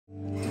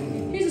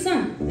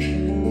You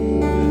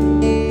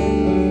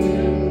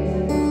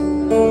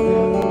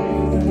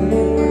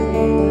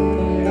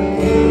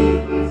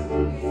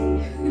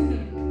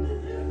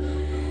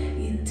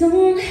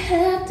don't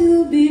have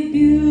to be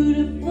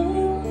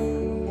beautiful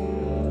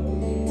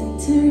to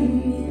turn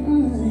me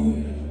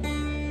on.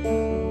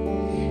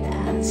 I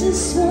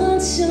just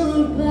want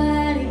your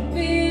body,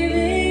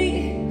 baby,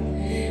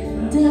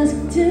 dusk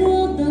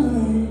till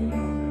dawn.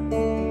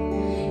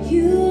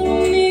 You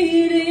don't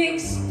need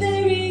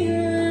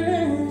experience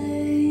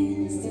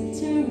to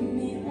turn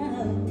me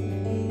out.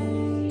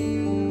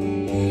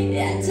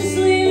 Yeah, just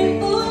leave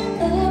it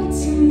all up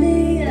to me.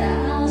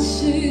 I'll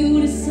show you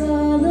what it's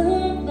all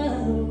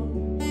about.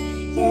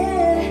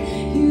 Yeah,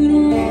 you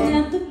don't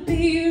have to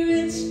be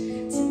rich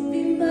to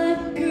be my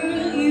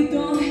girl. You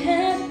don't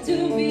have to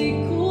be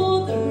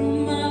cool to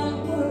rule my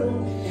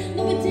world.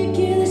 No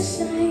ridiculous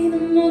shine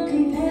I'm more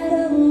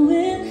compatible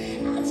with.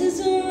 I just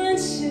want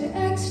your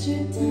extra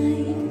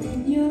time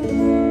and your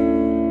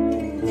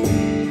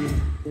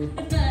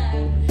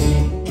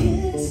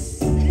kiss.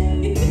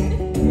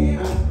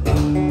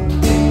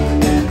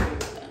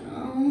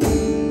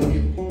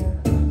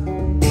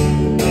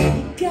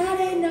 Got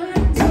it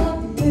not talk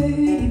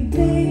dirty,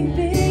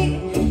 baby,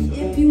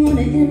 if you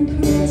wanna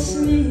impress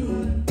me.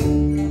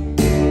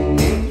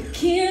 You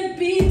can't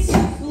be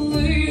too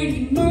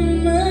flirty,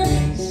 mama,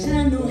 'cause I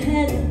know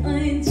how to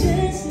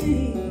undress me.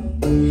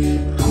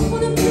 I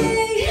wanna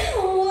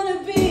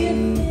be a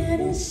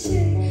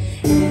fantasy.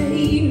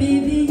 Hey,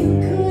 maybe you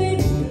could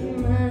be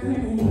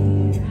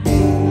mine.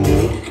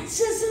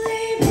 Just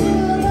leave it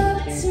all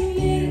up to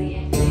me,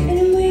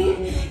 and we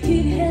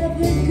could have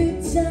a good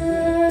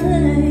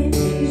time.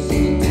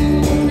 You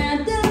don't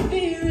have to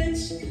be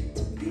rich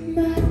to be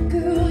my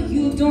girl.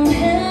 You don't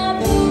have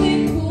to be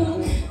cool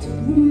to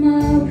rule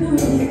my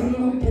world.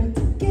 No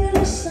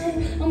particular sign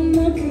I'm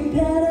not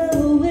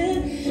compatible with.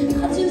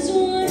 I just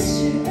want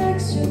your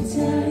extra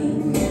time.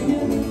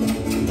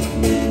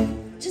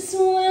 Just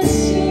want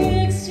your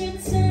extra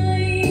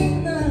time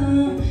now.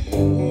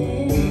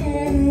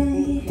 Yeah.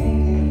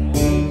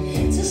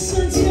 Just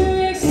want your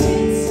extra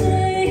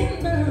time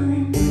now.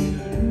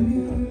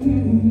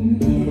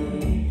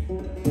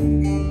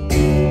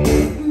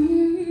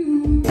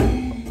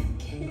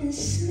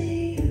 Kiss me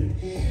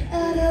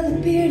out of the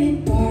bearded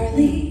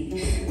barley.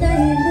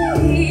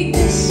 Nightly,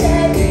 the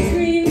shabby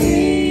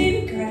green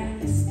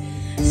grass.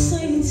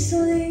 Swing,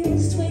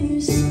 swing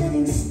your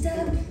spinning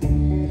step.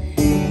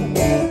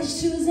 Wear those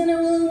shoes and I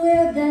will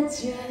wear that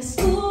dress.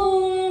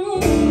 Ooh,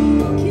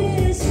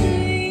 kiss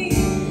me,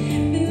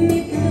 leave me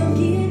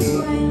pinocchio at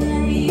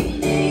twilight.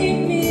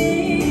 Leave me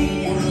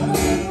out on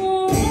the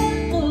red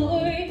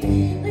board.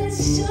 Let's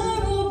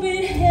shut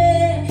open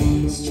head,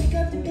 strike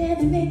up the band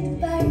and make the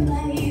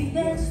backlight.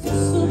 That's the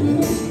so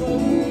much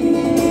fun.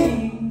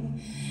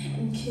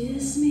 And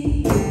kiss me.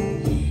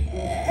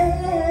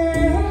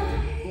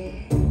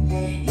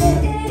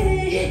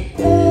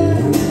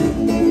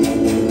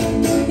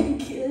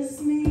 Kiss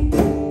me.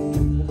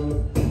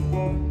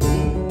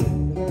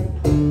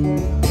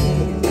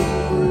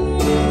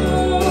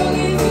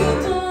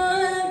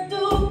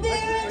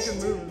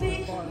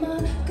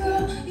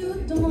 You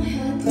don't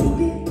have to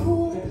be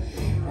cool.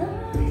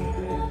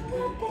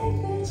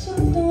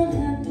 You don't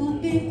have to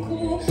be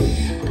cool.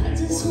 I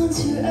just want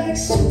your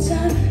extra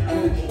time,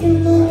 and you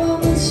know I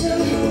want you.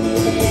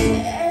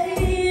 Hey,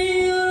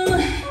 you don't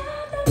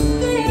have to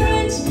be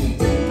rich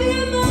to be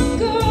my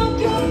girl.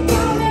 You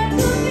don't have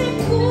to be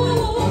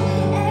cool.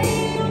 Hey,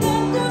 you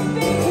don't have to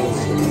be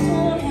rich. You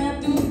don't have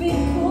to be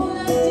cool.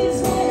 I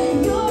just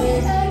want your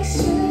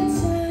extra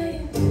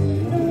time.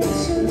 I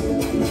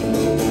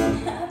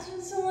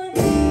just want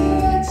your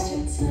extra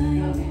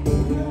time.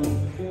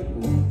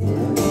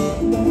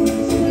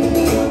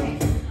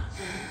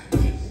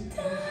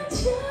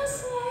 Just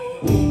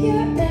like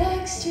your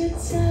extra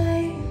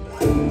time.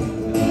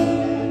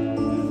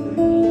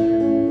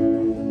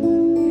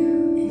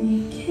 And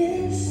you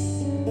kiss.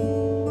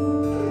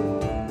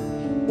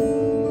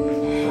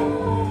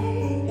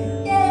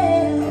 Hey,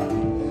 yeah.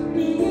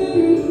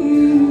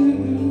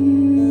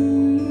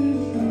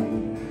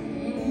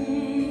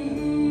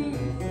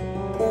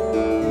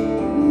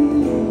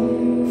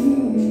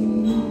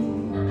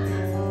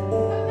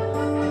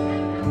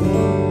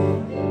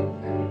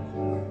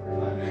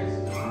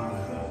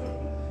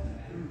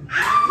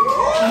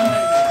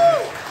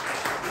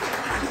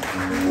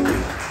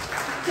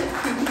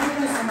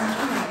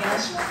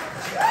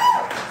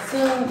 So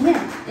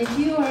yeah, if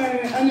you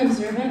are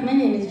unobservant, my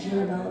name is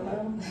Gina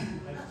Belliveau.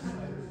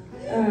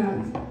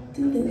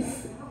 Do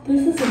this.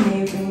 This is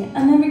amazing. I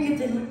never get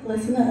to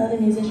listen to other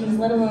musicians,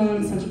 let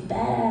alone such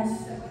badass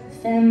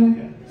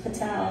femme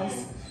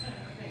fatales.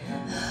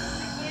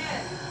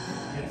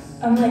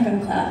 I'm like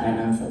on cloud nine,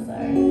 I'm so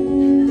sorry.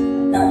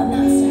 No, I'm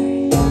not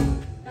sorry.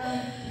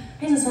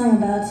 Here's a song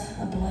about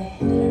a boy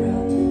that I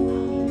wrote.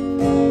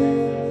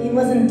 He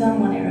wasn't dumb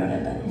when I wrote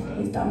it, but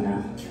he's dumb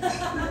now.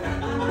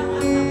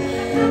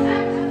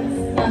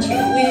 Not true.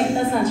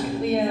 That's not true.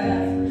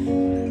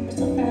 We're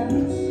still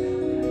friends.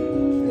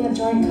 We have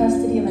joint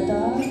custody of a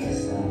dog,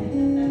 so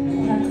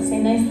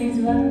say nice things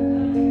about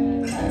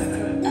him. I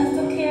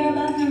still care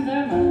about him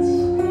very much.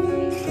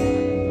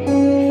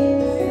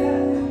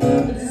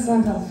 But this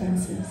song called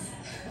Fences.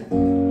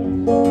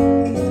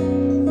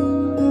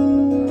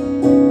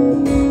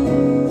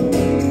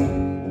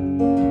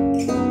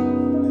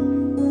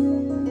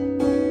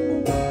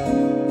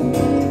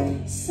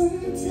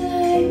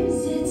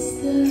 Sometimes it's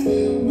the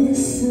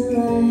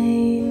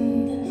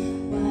misaligned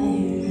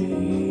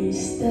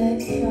wires that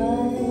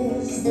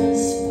cause the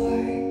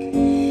spark,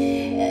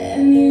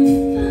 and you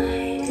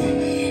find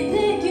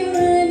that you're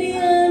running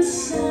on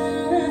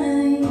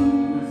sign,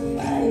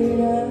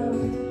 fired up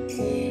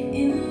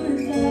in the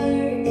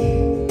dark,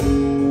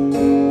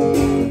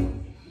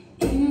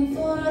 aiming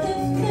for the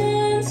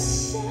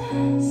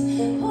fences,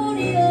 hold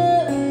it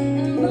up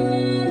and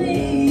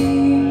money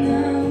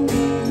down.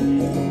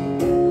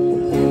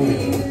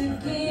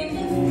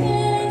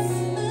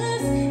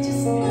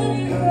 Just let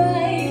it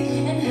right,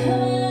 and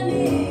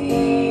honey,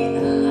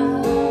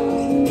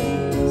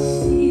 I'll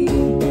see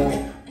that,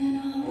 and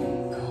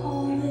I'll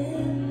call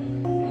it.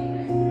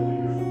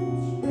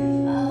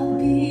 I'll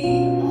be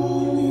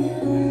all in.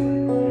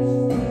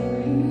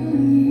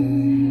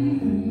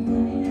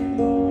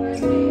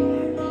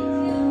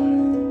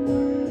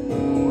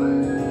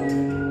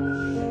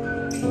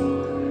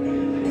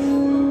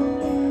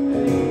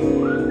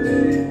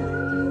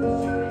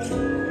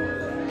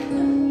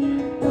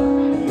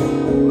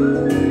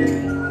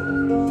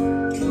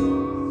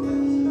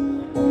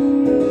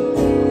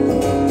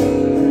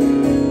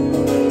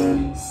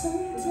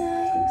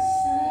 Sometimes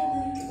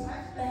silent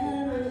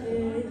battle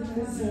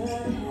is a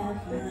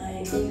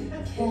half-life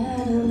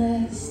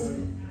catalyst.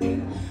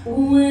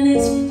 When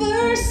it's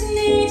first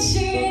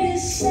nature to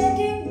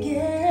second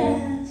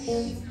guess,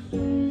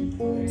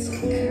 it's a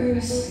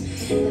curse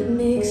that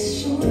makes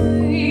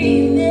sure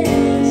you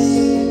miss.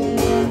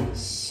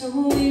 So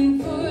aim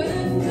for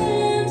the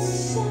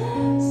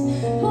fences,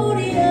 hold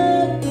it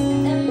up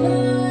and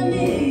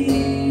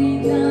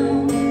money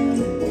down.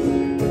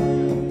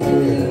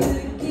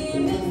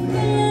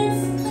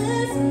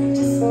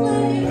 Just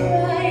let it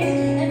right,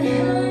 and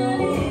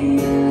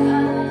honey,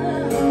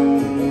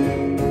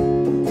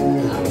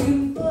 I'll do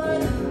for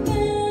the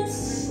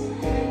fences.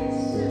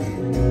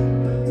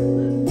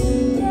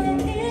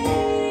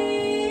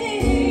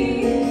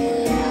 Yeah,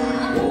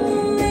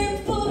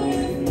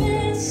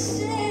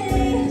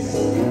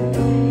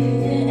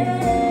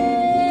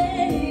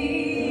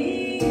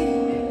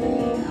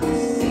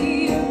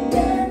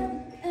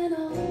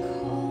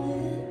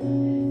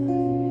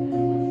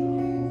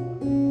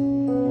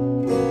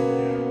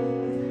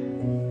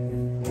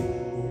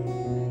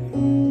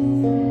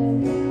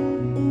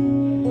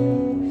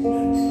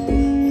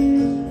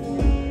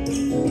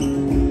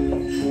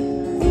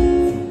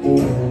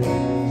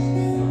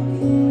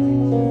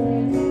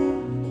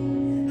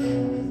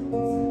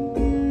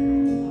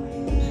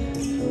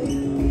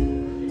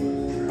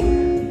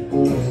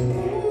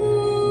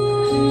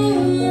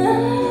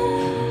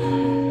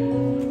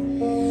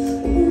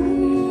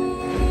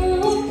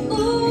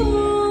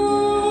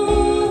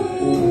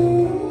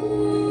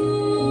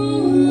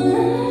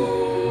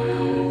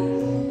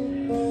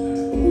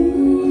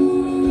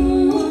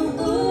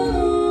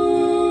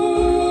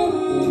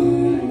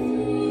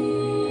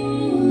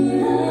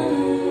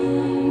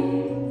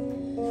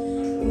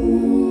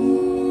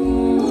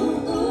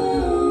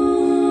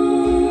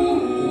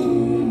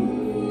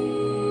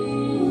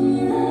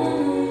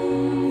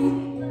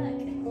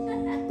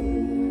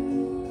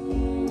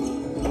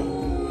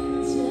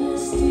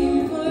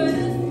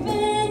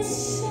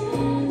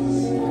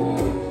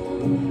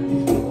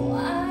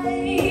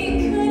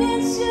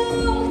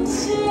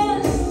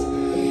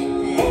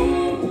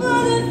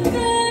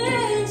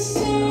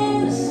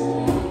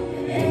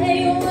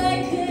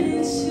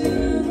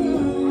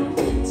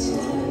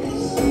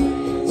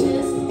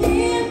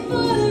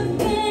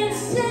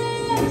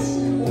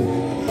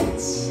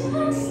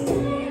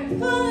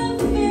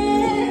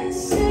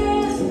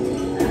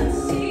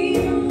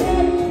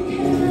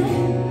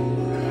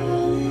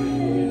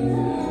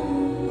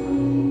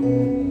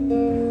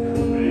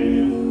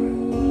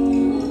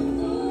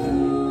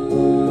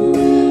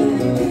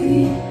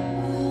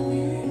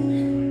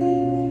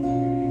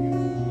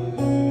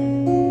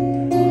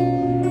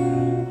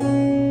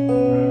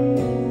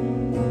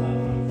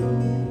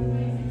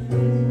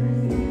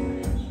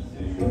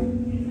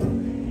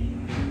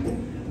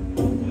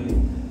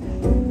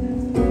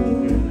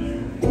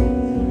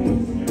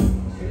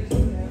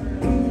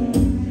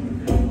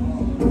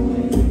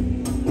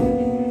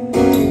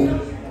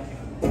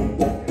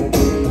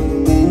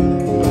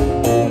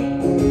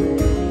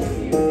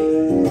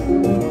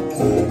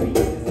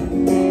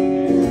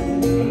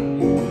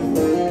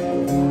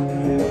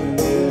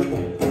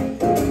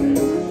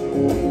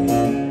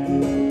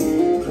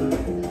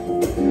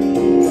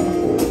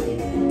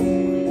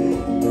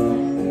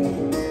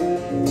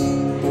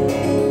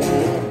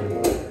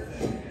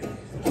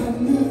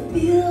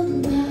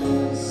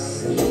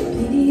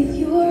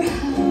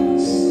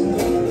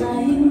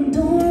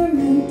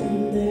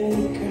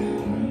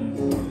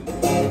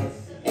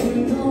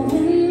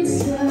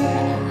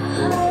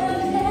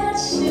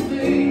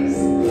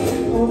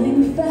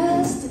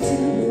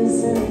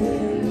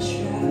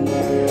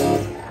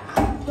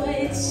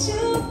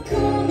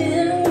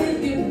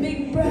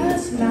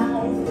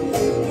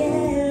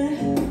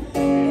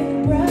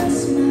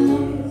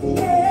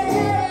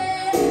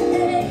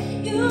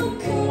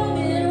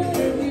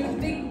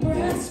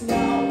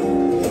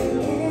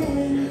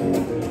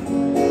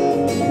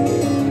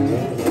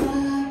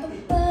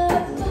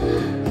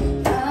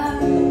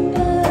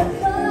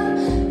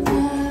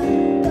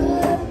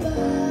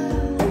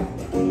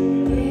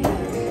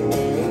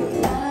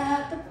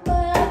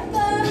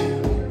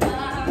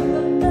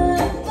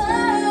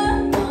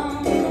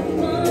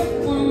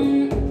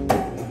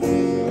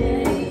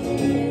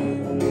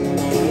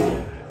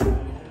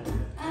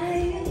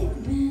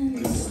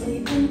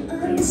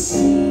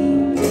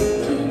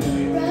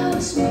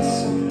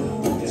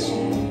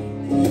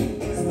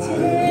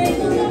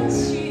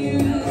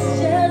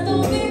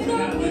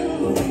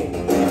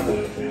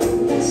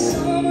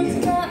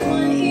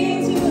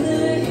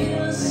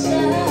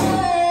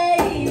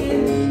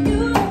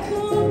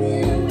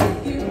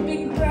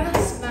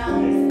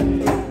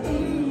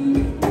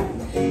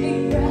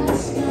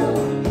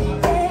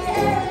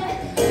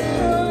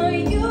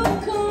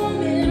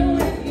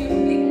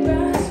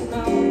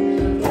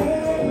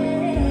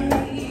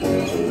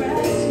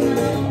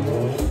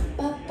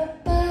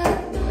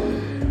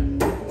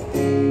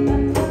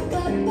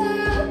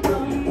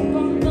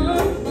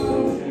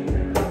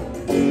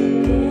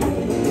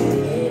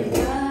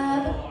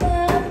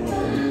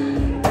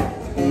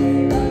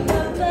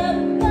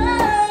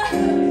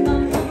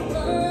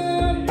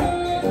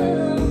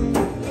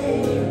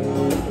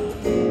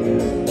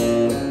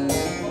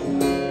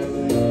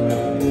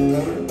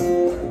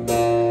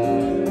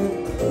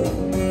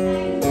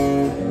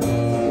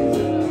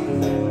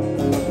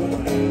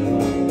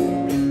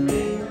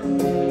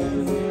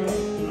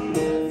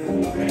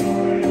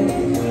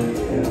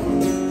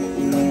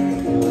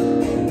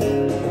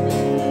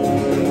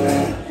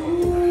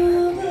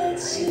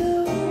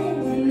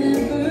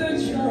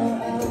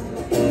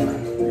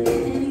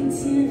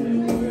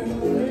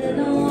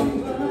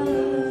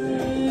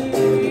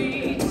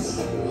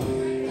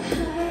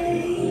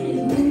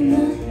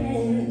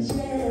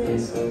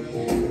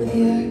 with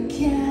your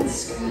cat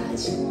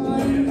scratching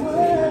my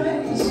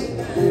words.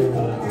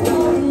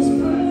 All those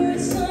bird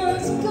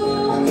songs go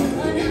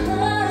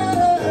unheard.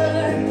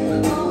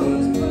 All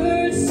those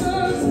bird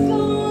songs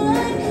go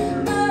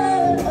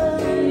unheard.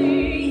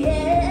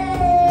 Yeah.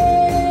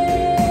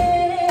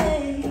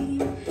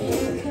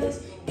 'Cause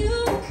you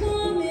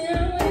come in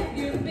with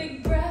your big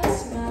brass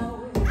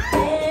mouth.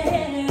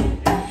 Yeah.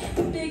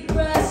 Big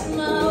brass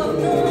mouth.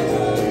 No,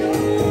 no,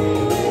 no.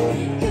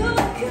 You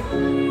come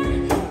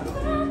in with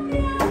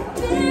your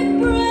big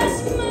brass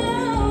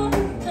mouth.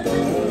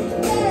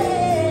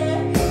 Yeah.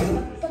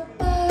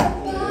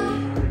 Ba-ba-ba.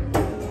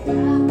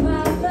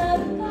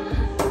 Ba-ba-ba-ba.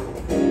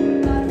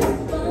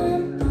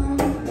 Ba-ba-bum-bum.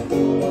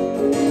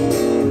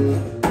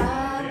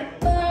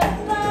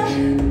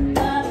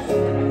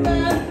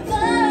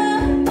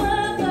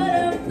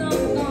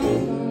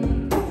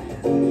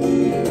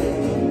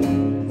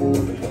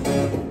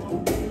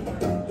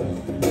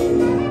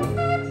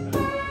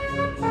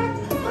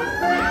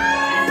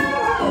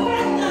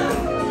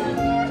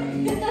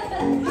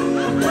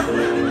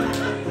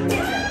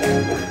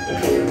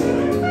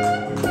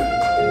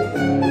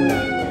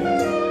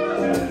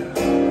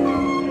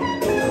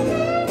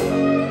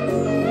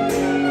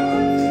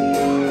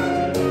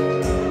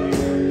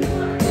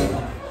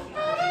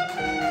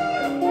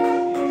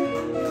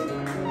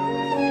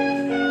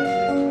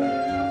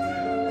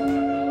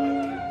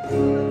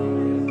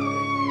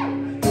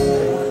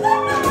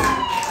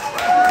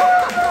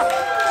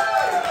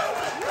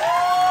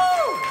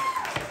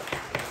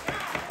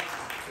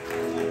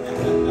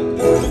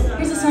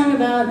 Here's a song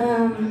about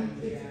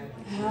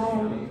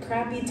how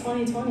crappy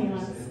 2020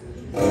 was.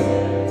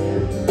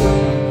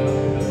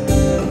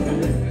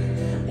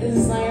 It's a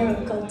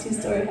song called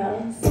Two-Story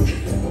House.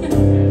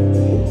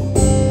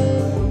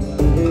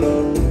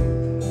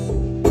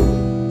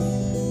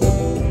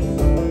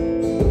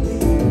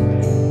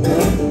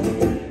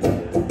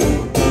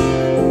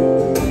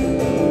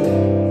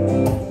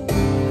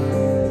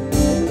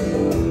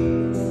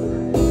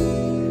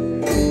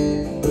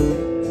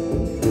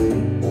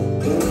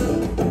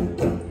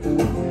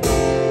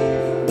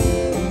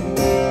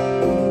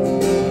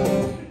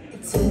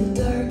 It's a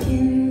dark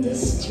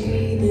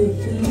industry that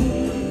we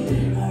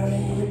are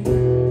in,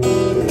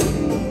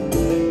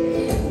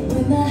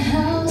 when the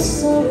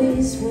house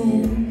always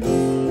wins.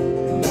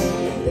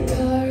 The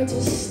cards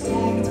are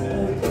stacked,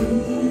 but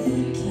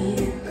we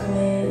can't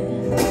quit.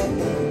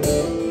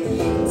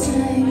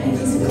 Time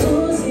is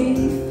closing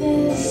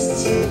fast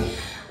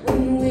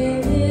when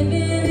we're living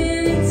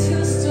in a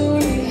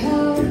two-story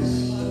house,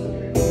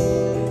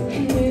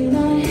 and we're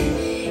not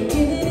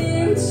giving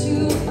into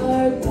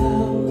our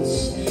doubts.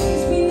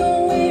 'Cause we know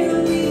where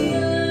we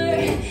are,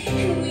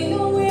 and we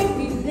know where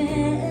we've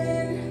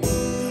been.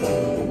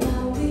 And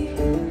now we've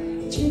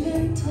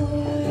driven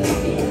toward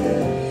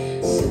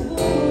civil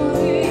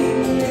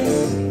wars,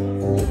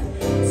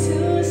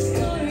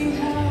 two-story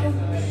house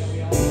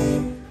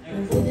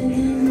we're living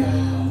in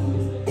now.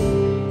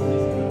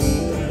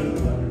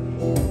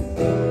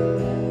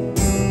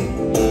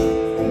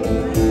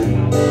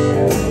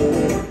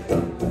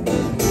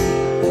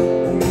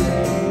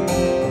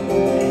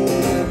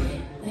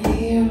 I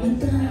hear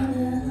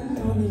Madonna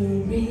on the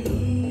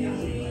radio.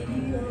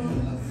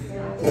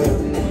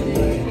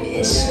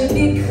 It should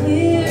be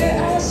clear,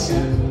 I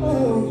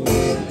suppose,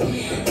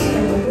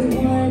 that what we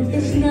want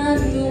is not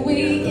the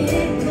way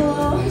it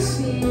goes.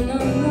 No, no,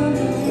 no,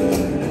 no.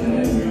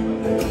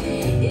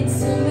 It's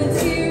a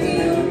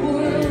material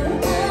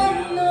world. I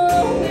know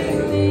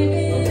we're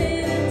living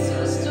in a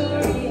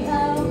two-story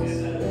house,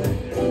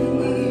 and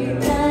we're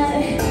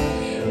not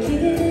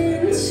giving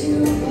into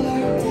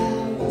our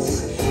doubts.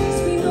 'Cause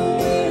we know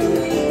where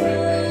we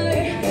are,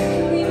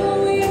 and we know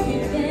where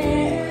we've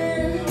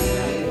been.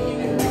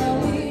 And now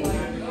we're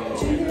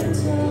driven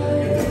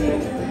toward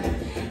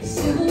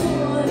civil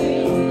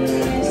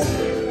wars,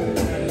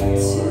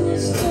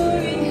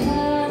 two-story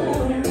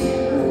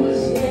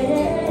house,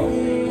 yeah.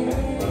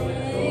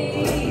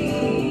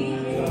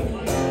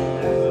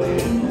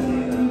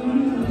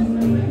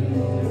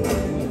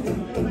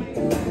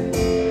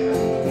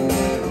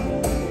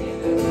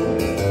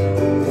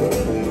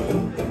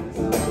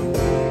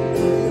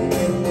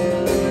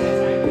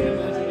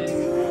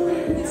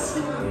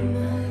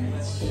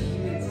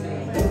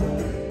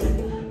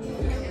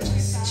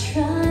 Just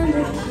trying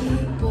to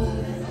keep up.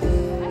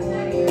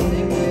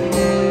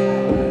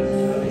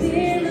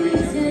 We're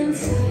losing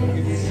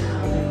touch.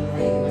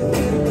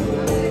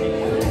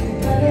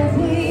 But if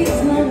we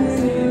don't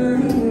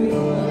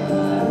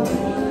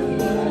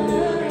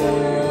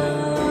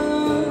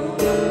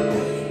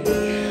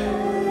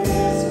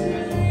because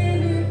we're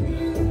living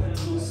in a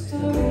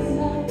two-story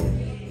house,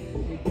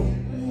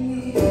 we're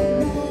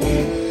not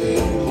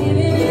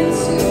giving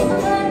into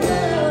our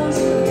doubts.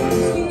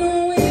 'Cause we know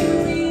where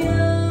we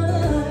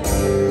are,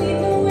 we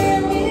know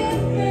where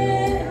we've been.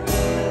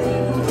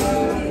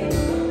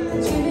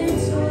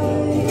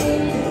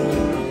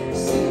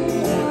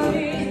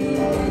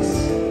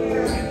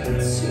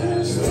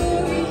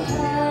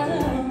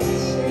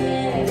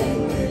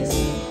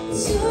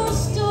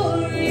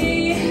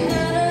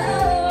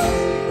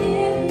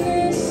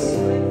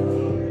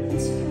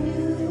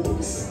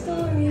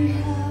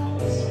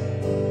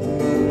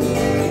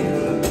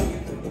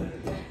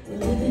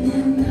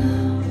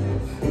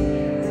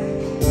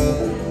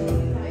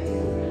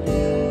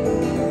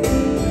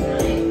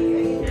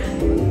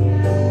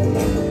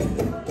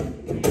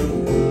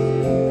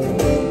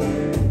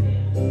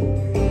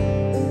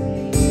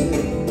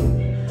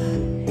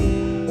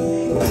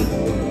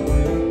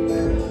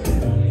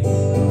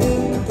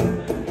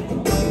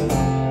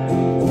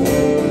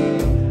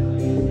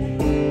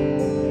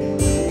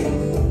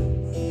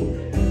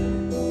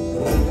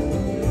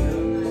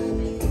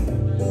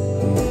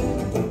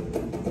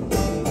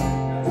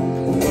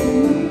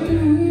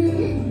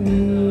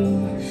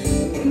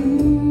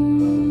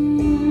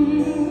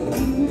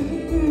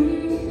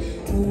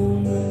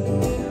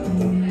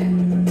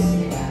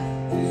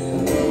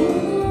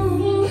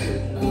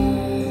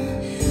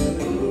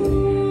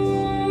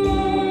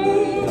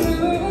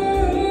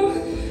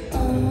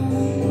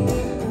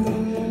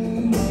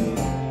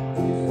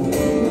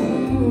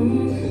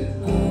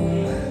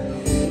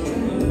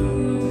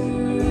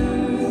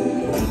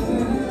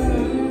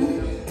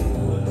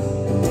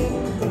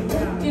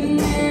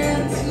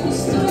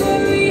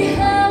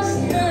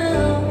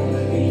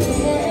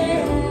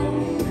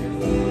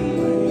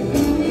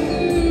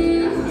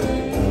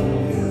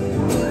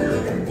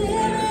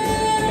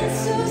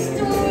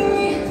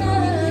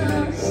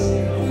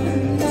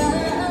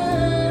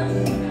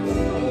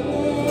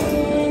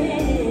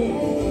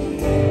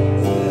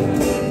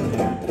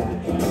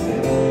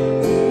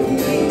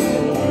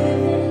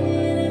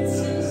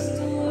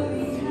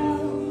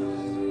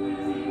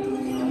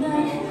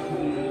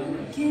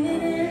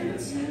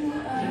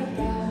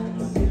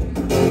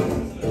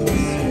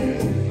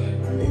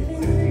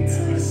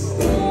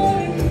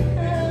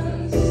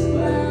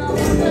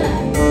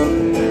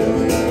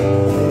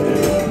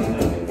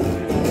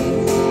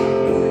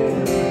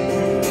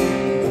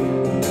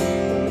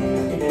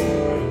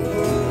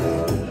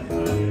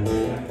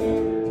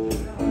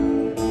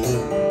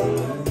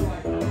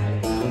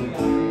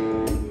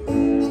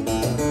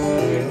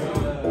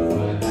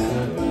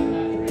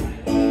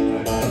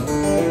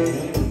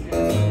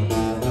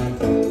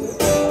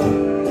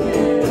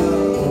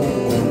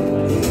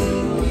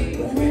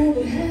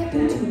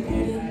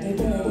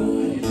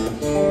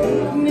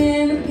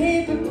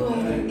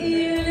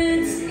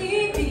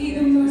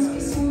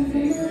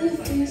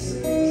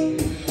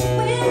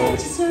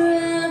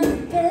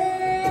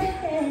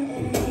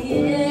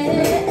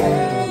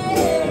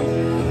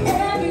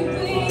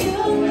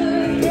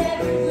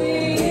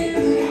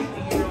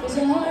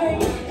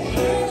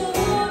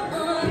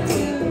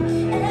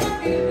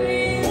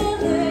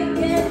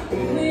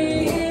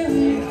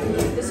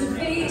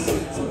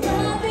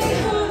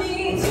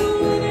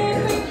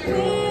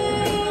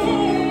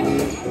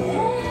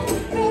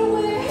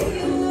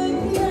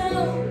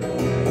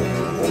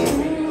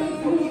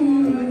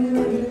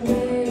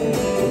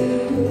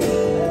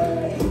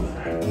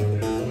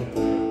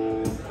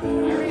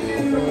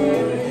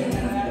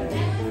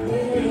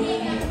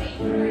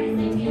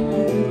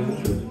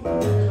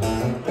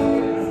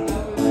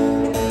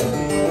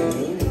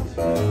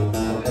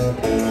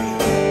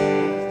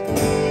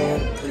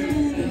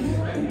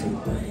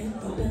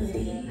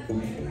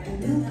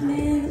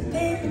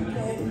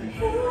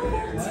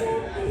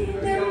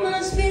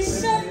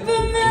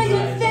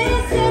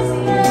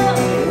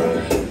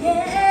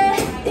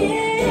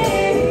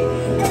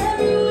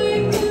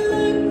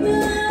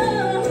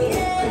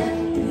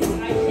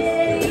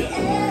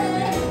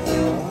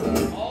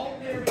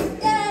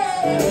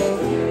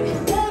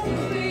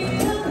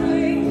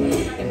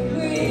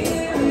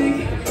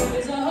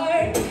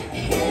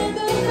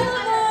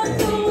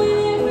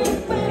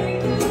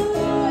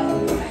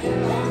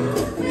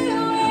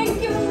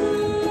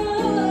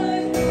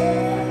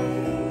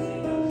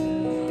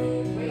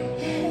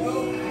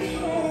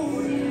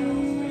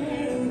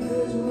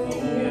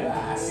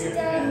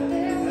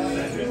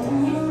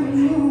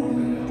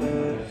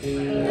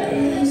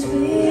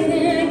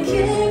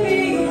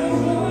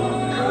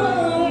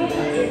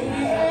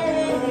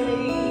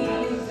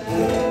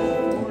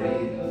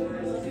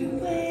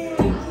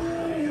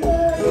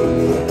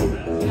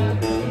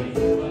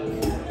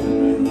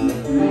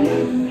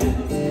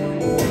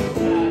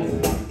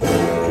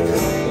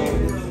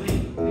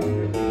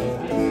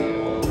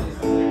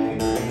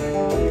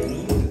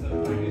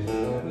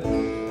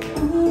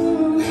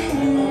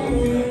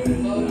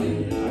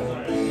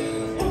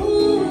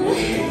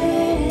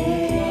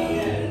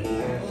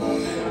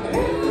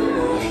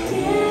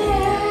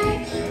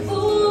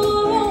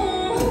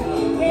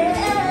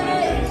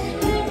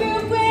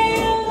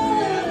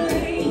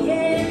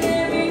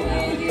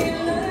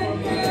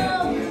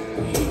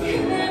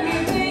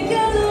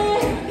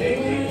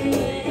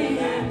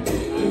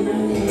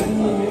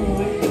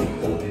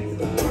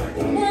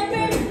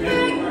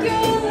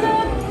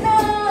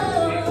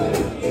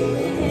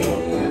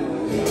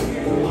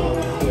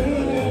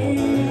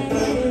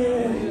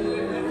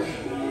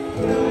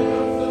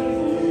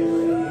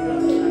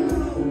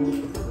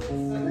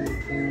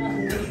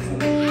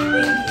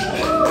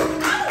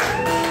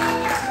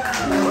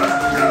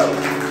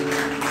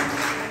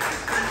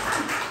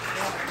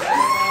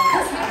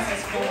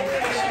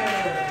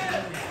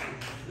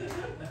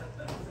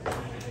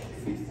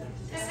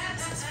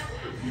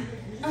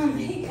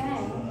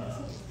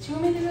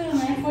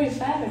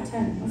 9:45 or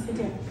 10? What's the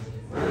deal?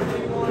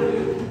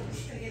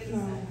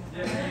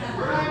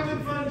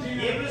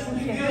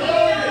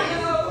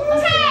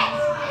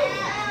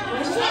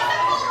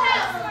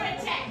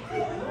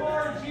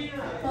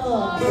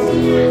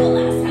 Full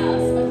last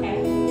house, okay.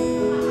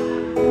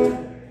 Oh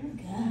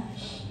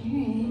gosh,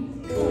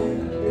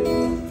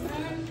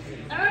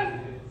 alright,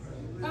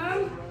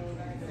 alright.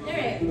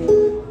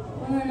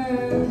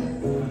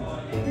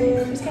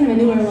 Here's kind of a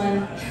newer one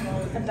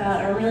about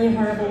a really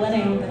horrible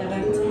wedding that I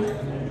went to.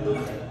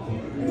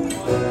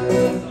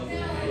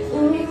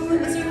 Oh, it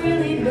was a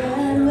really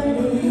bad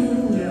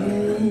wedding,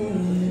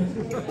 yeah.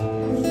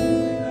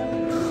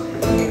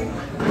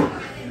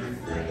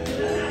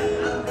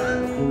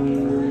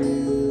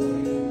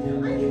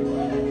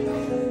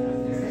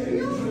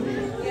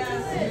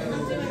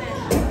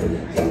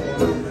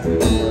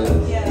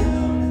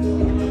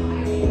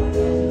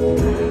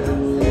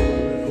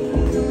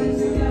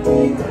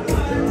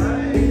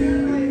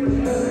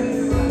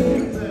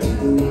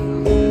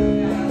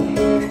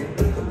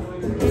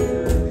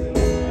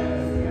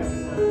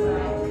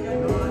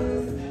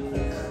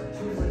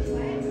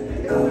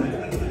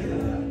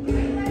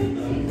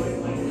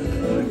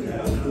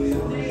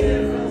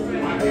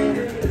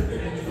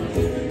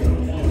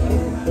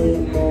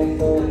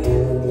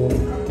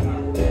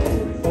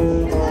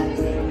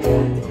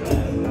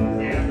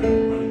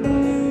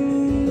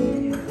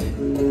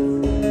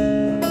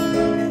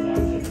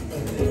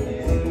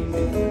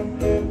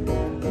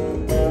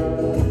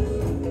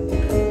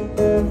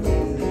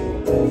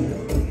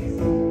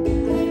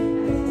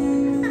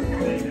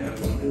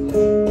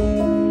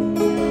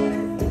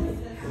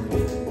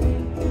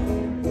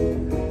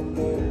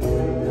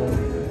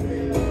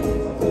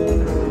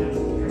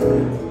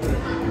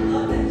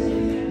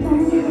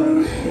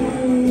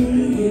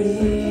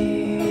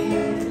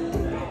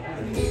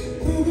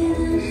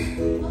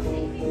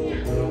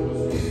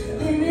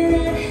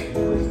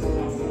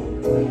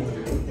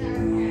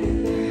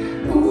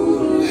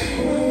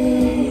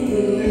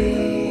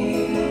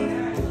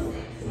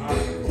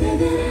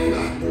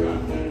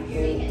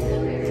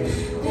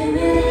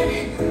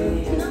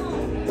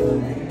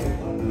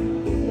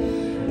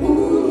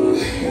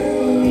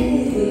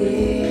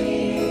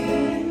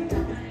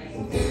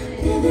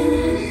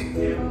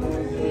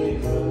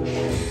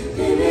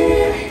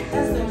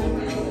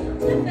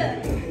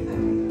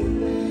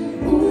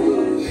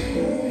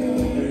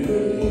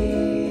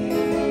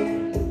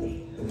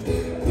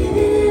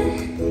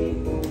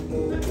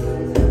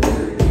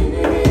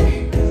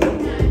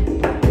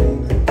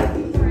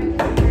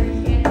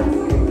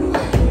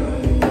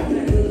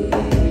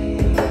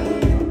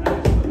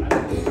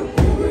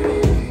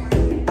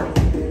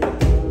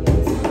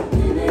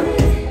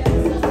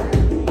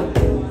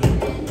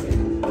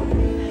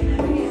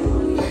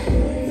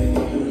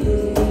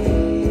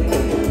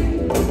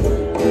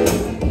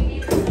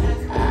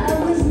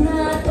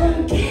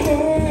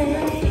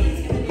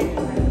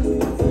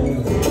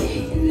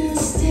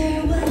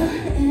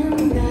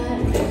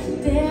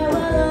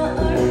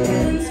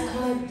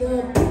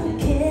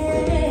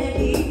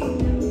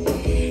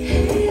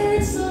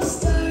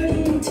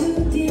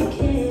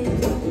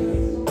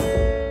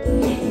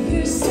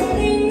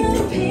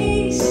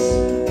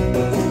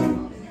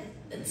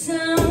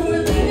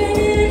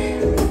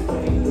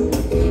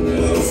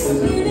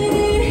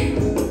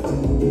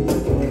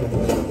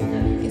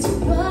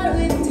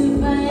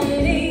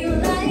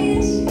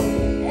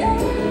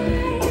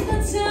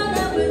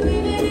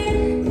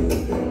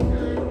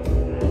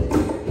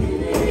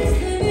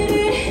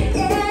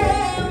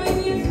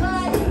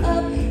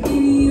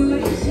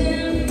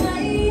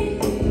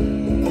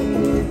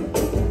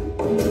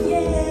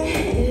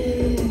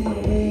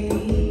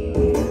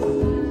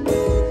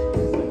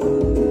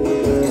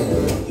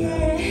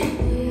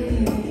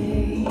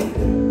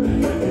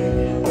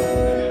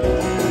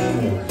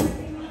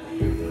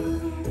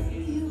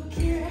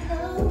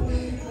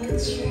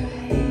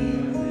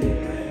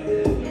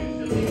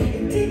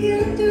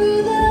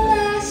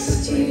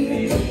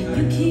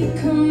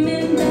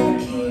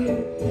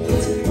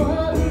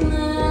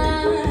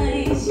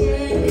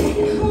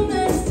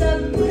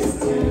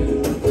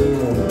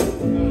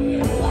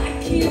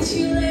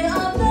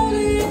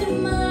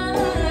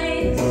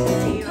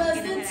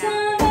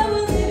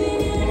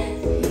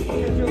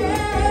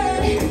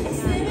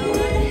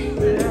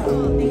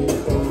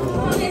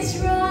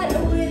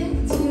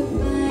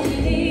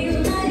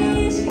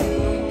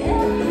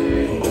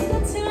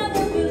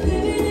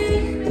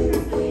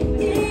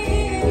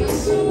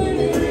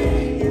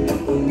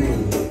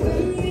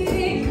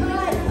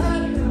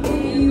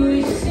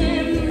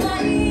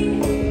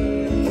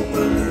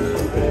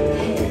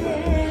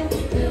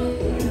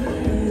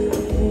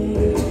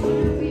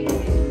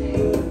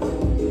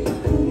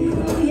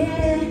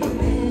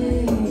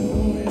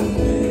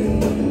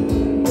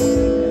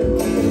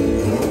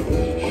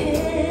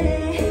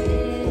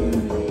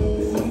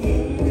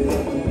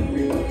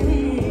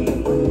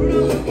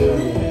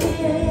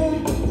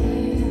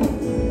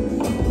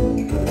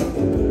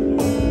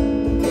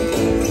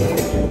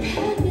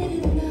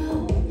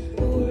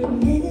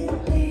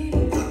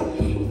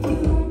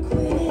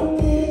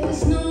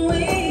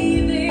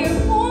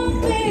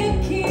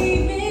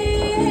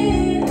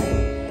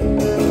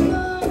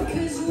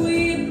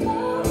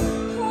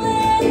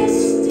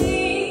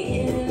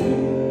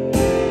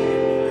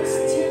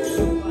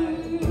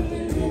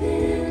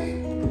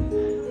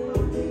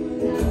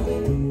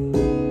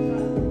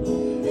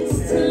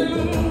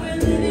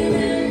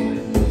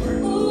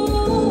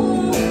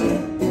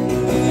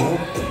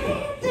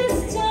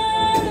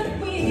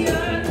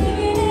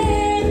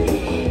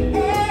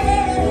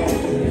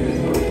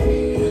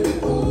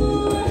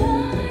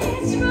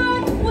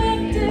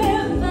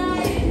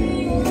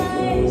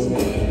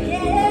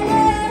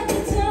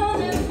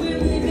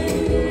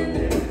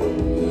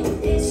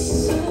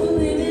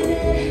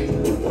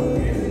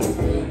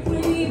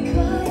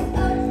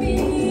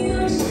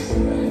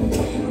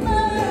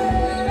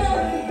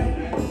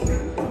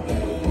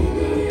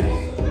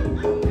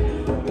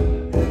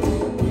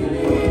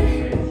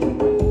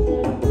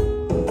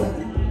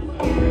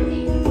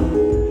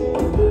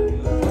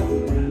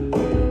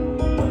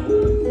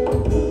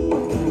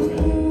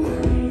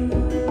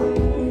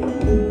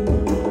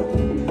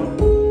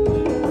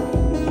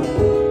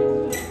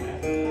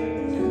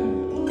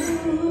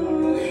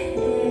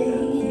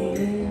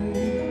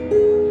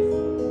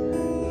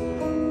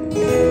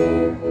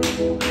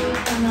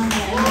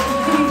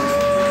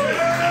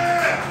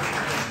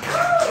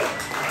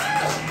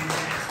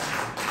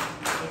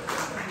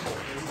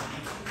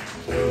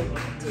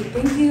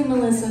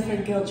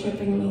 guilt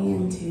tripping me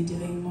into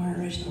doing more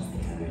originals than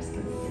covers.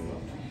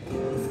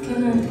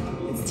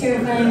 It's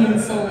terrifying and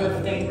soul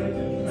lifting.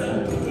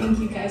 So thank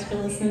you guys for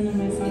listening to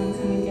my songs.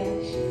 Oh my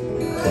gosh.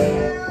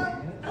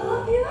 I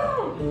love you.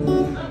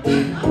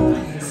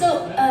 So,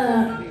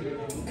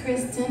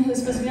 Kristen, who was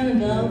supposed to be on the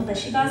bill, but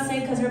she got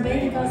sick because her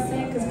baby got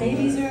sick, because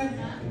babies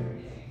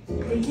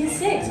they get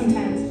sick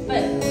sometimes.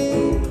 But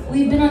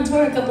we've been on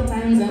tour a couple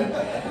times, and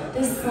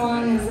this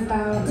song is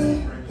about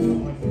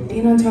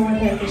being on tour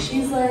with her, because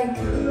she's like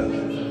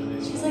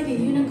a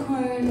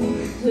unicorn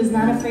who's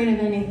not afraid of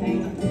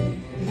anything.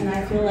 And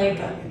I feel like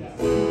a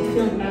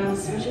field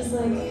mouse, which is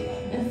like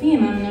a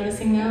theme I'm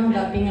noticing now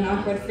about being an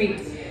awkward freak.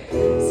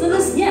 So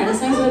this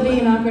song's about being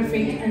an awkward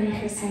freak, and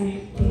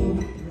Kristen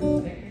being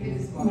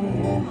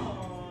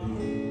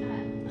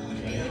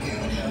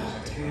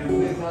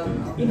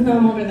even though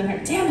I'm older than her.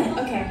 Damn it!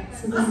 Okay,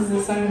 so this is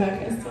a song about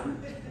Kristen.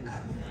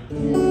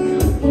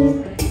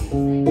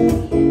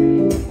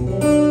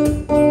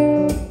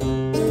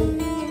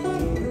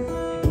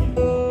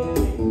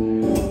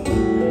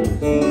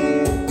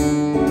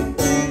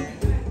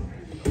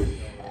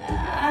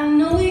 I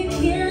know we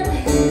can't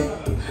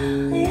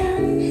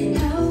plan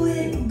how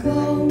it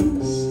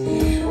goes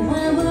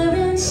when we're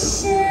in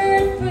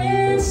San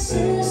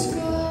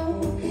Francisco.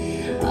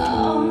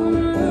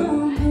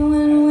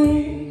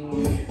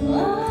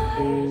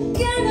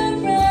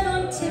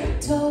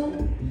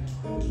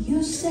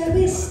 You said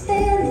we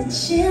stand a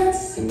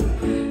chance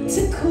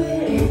to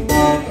quit,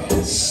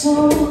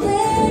 so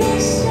let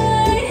it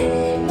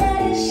shine,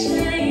 let it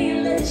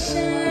shine, let it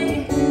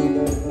shine.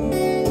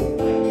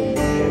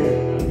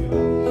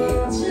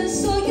 Just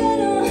so you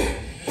know,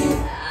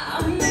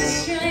 I'm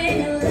just trying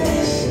to let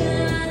it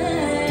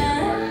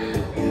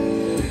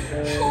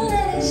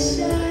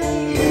shine,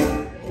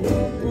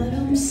 but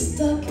I'm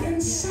stuck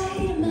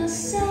inside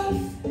myself,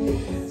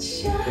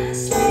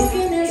 just like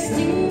an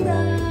nesting doll.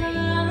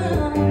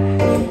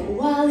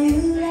 While you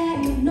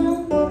lack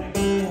no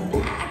backbone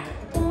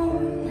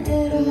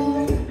at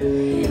all,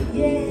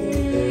 yeah.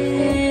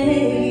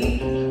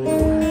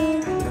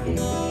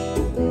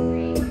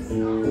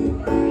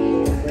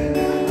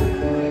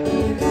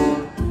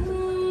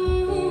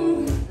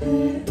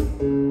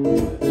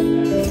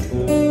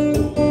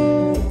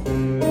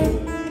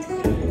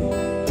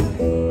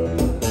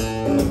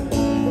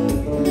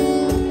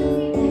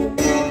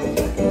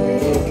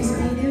 Cause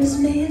others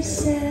may have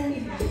said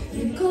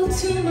you go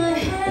to my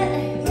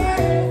head,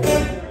 yeah.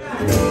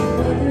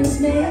 Others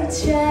may have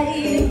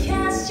tried to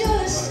cast you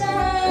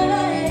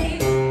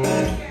aside,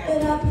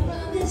 but I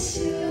promise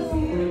you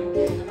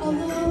I'll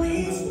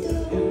always do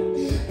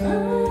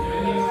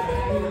what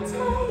it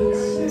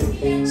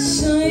takes.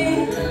 So you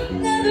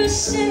never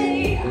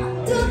say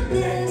I'll do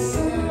this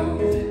alone.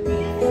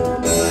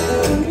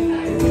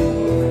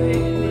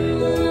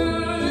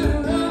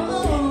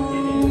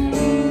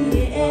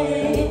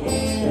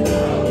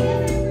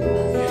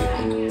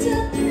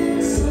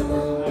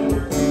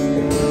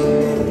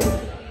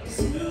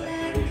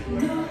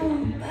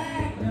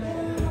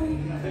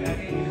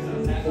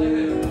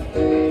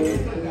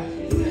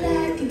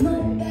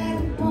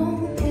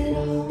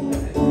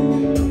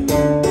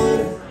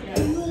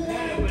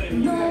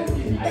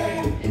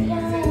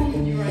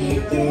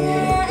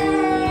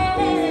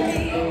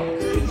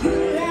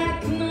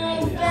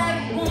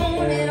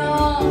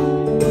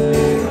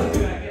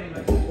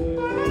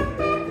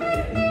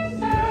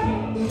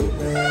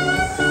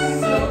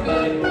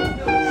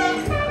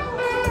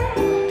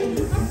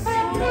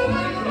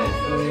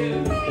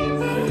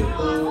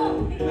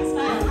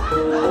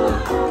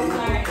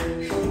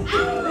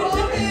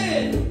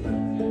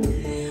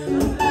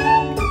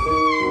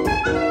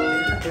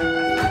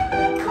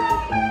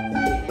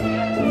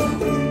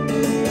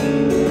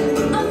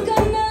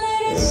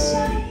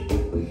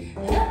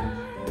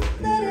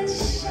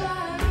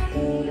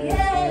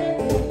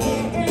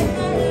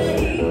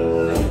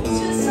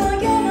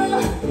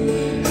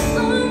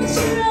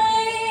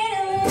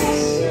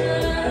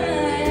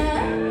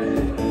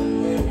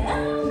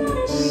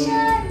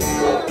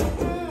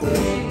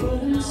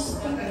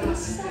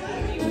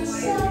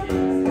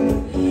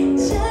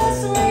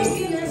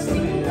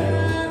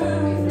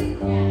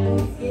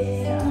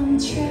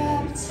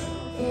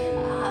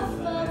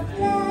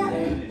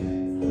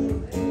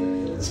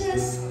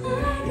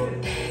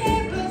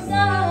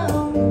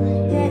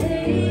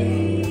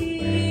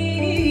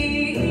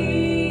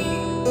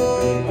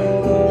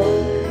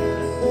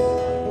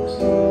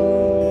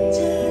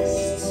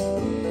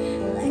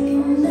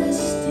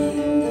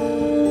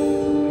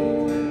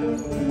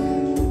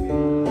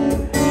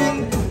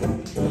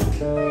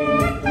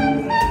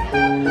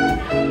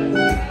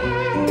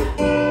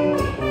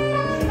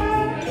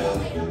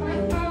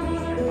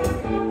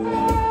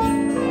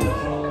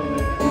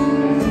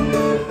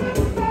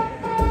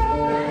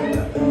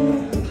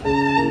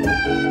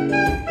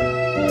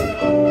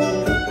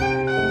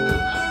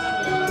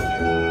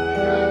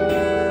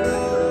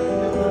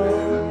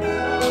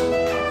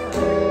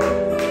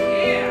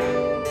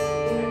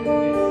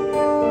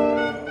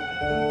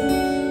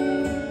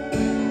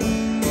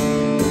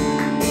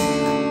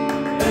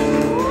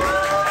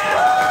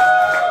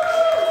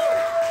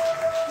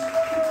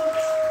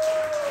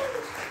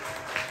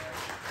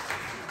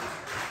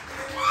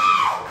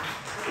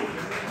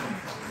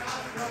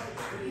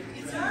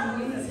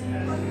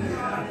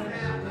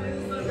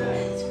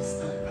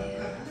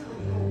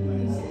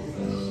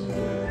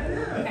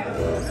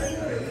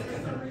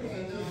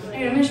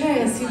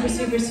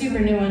 super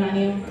new one on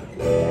you.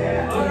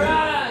 All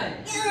right.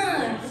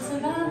 Yeah, it's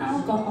about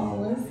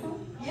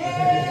alcoholism.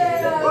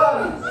 Yeah.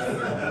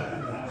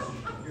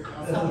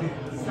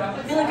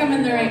 I feel like I'm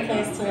in the right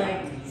place to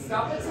like.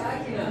 Stop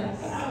attacking us.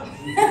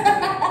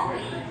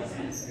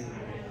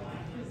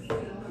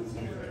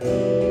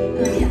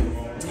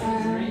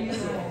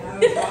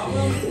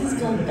 This is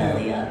called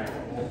Belly Up.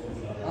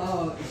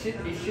 Oh, it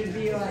should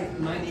be like,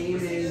 my name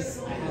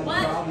is, I have a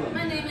What? problem.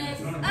 My name is.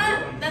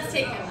 That's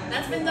taken.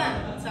 That's been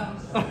done. So.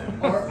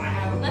 Or I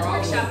have a Let's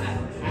problem. workshop that.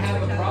 I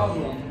have a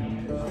problem.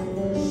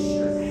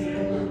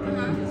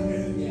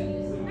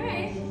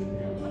 Alright.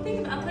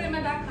 I'll put it in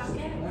my back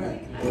pocket.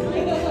 Alright. I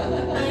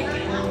like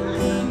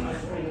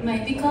it.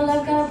 Might be called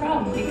I've got a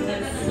problem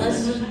because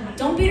let's just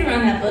don't beat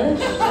around that bush.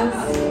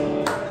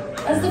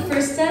 That's the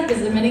first step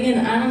is admitting it.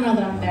 I don't know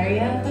that I'm there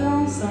yet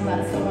though, so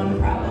that's the one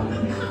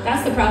problem.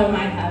 That's the problem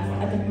I have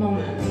at the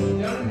moment.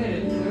 Don't admit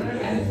it. Don't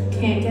admit it. I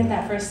can't get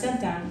that first step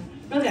down.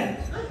 Okay.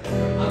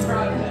 I'm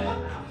proud of that.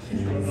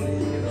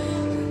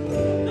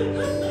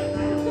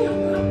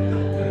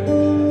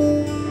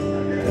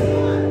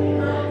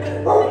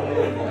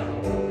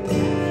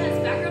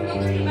 Background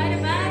vocals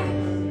provided by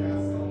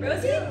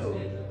Rosie?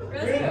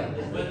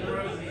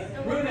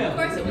 Bruno. Of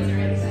course it was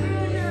Bruno.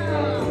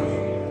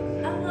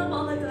 I love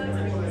all the dogs.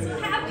 I'm so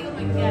happy. Oh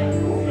my god.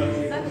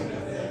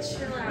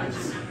 Chill out.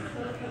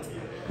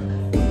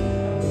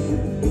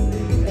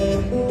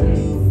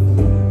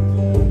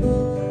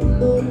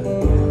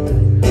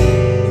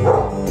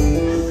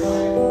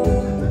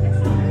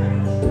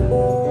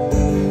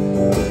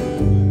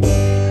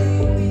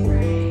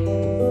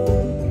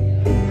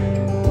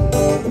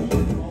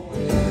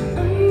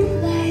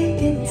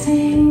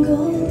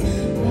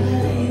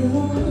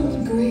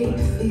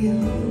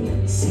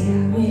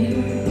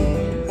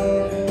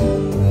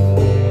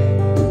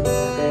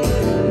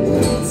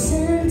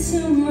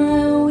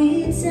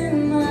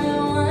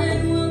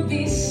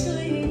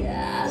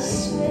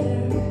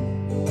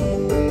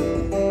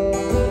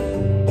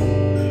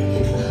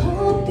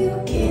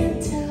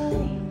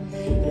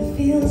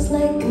 Feels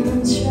like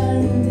I'm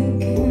trying to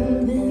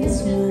convince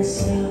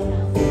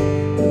myself.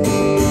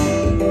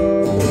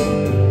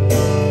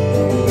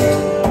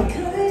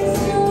 Cause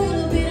I'm a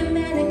little bit of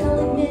manic, I'll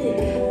admit it.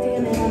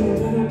 Goddamn it, I'm a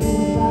little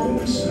bit bottom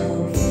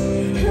shelf. A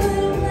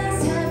little glass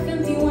half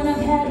empty when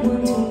I've had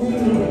one too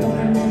many, but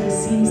that never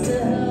seems to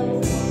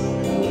help. I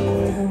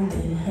found it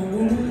hell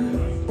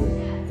enough,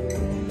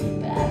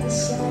 but I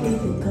decided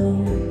to go.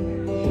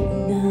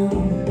 Now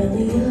I'm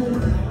belly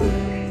up.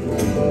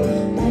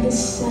 By the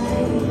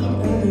side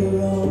of the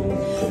road,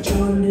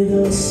 drawn to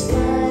those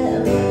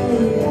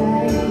spotlight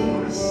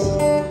eyes.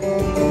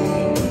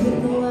 Even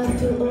though I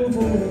feel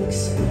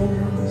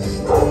overexposed,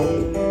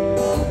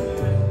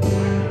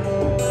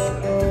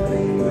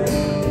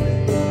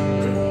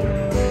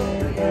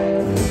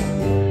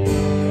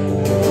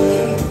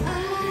 I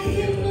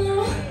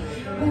know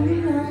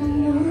when I'm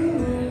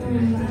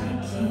alone, I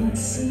can't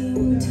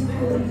seem to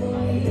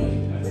avoid.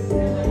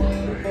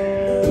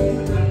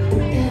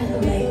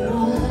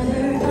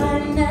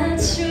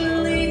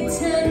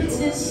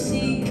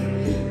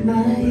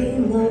 My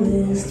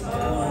lowest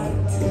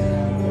point.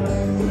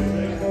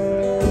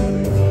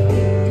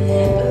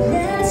 But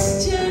let's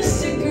just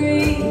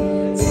agree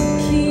to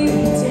keep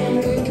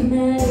dark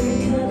matter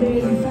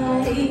covered by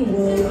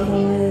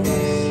words.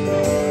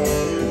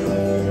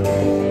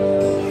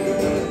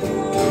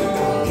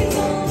 Cause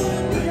I'm a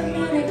little bit of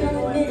manic,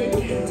 I'll admit it.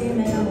 Goddamn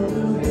it, I'm a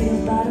little bit of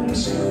bottom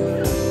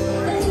shelf.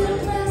 That little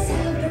glass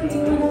half empty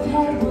when I've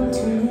had one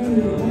too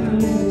many, but one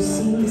never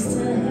seems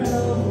to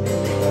help.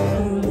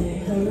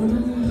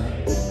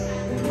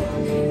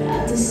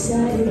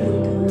 Decided to go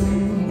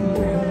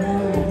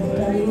now,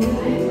 buddy.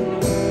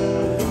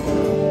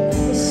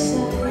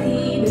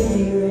 Beside the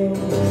road,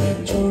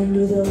 drawn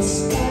to those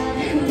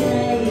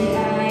spotlight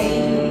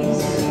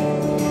eyes.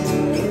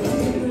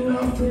 Even though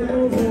I feel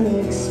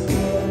overexposed.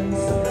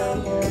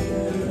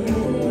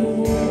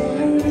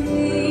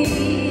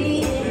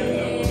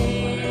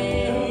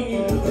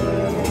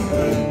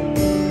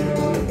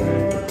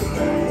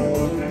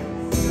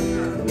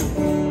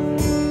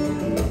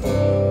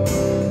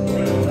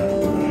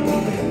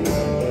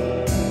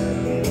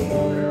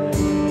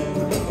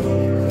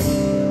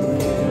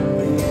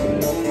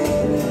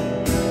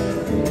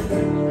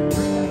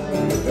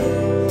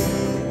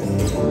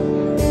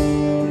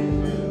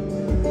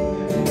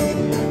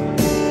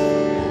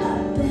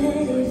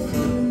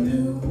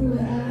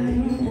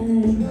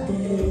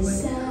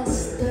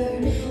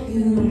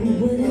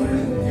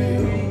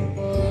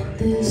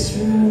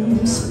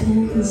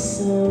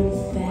 So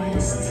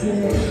fast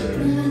here,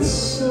 not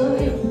sure,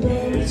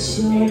 but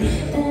your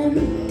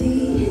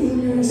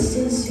emptiness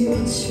is your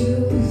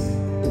truth,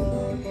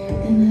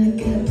 and I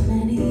got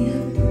plenty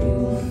of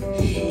proof.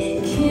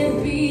 It can't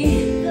be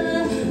the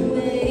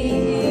way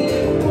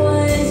it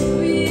was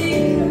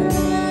because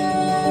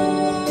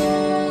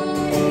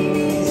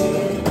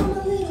I'm a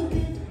little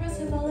bit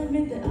depressive, I'll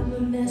admit that I'm a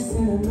mess,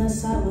 and unless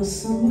I was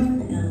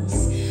someone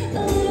else, a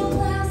little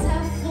glass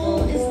half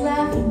full is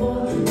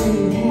laughable when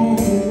you had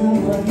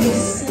enough of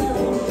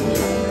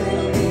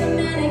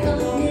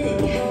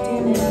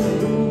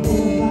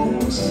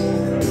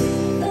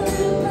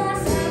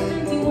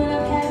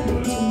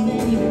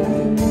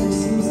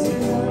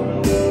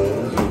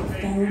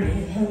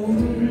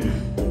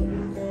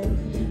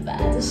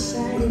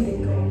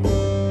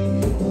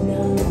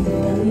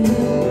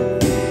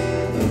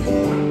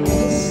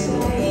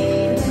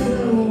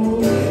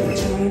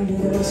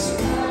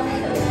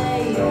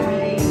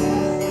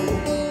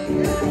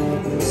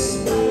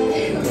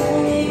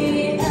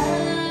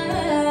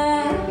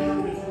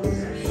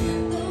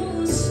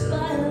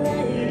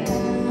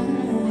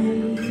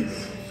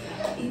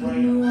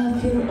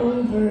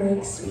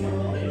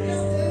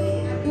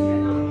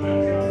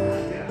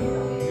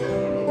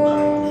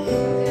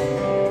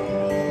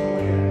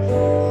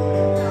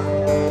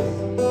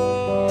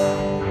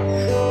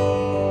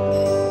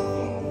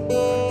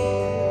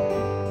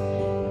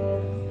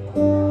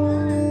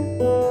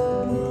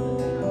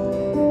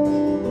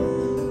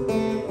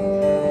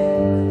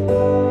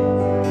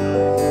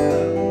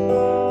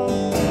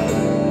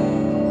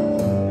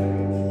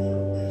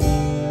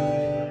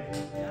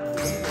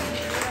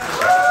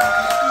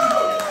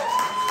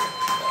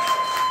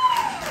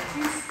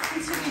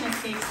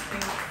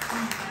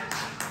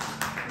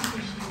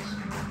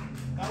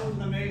That was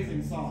an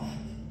amazing song.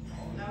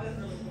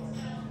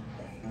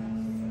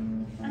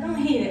 I don't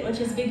hate it, which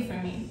is big for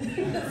me. So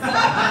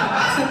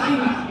thank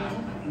you.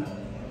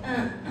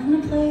 I'm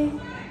gonna play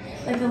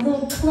like a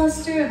little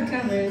cluster of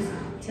covers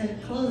to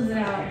close it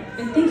out.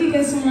 But thank you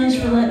guys so much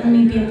for letting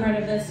me be a part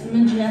of this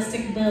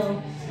majestic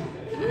bill.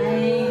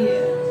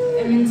 I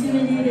am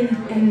intimidated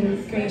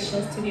and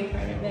gracious to be a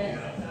part of it.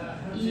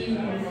 You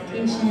are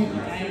patient,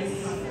 you guys.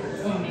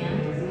 Oh man.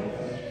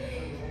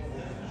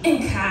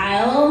 And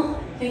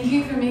Kyle, thank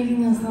you for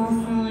making us all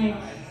sound like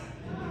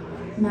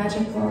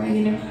magical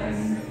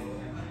unicorn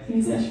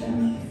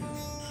musician.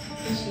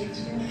 Appreciate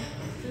you.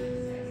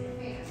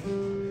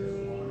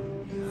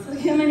 So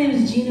again, my name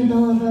is Gina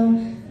Belliveau.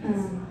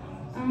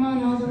 I'm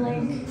on all the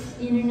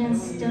internet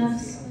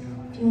stuffs.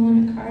 If you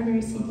want a card or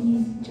a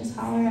CD, just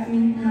holler at me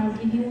and I'll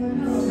give you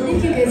one.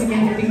 Thank you guys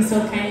again for being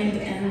so kind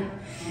and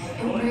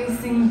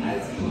embracing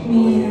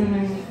me and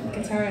my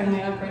guitar and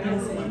my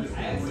awkwardness. This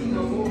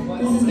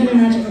has been a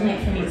magical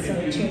night for me, so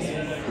cheers.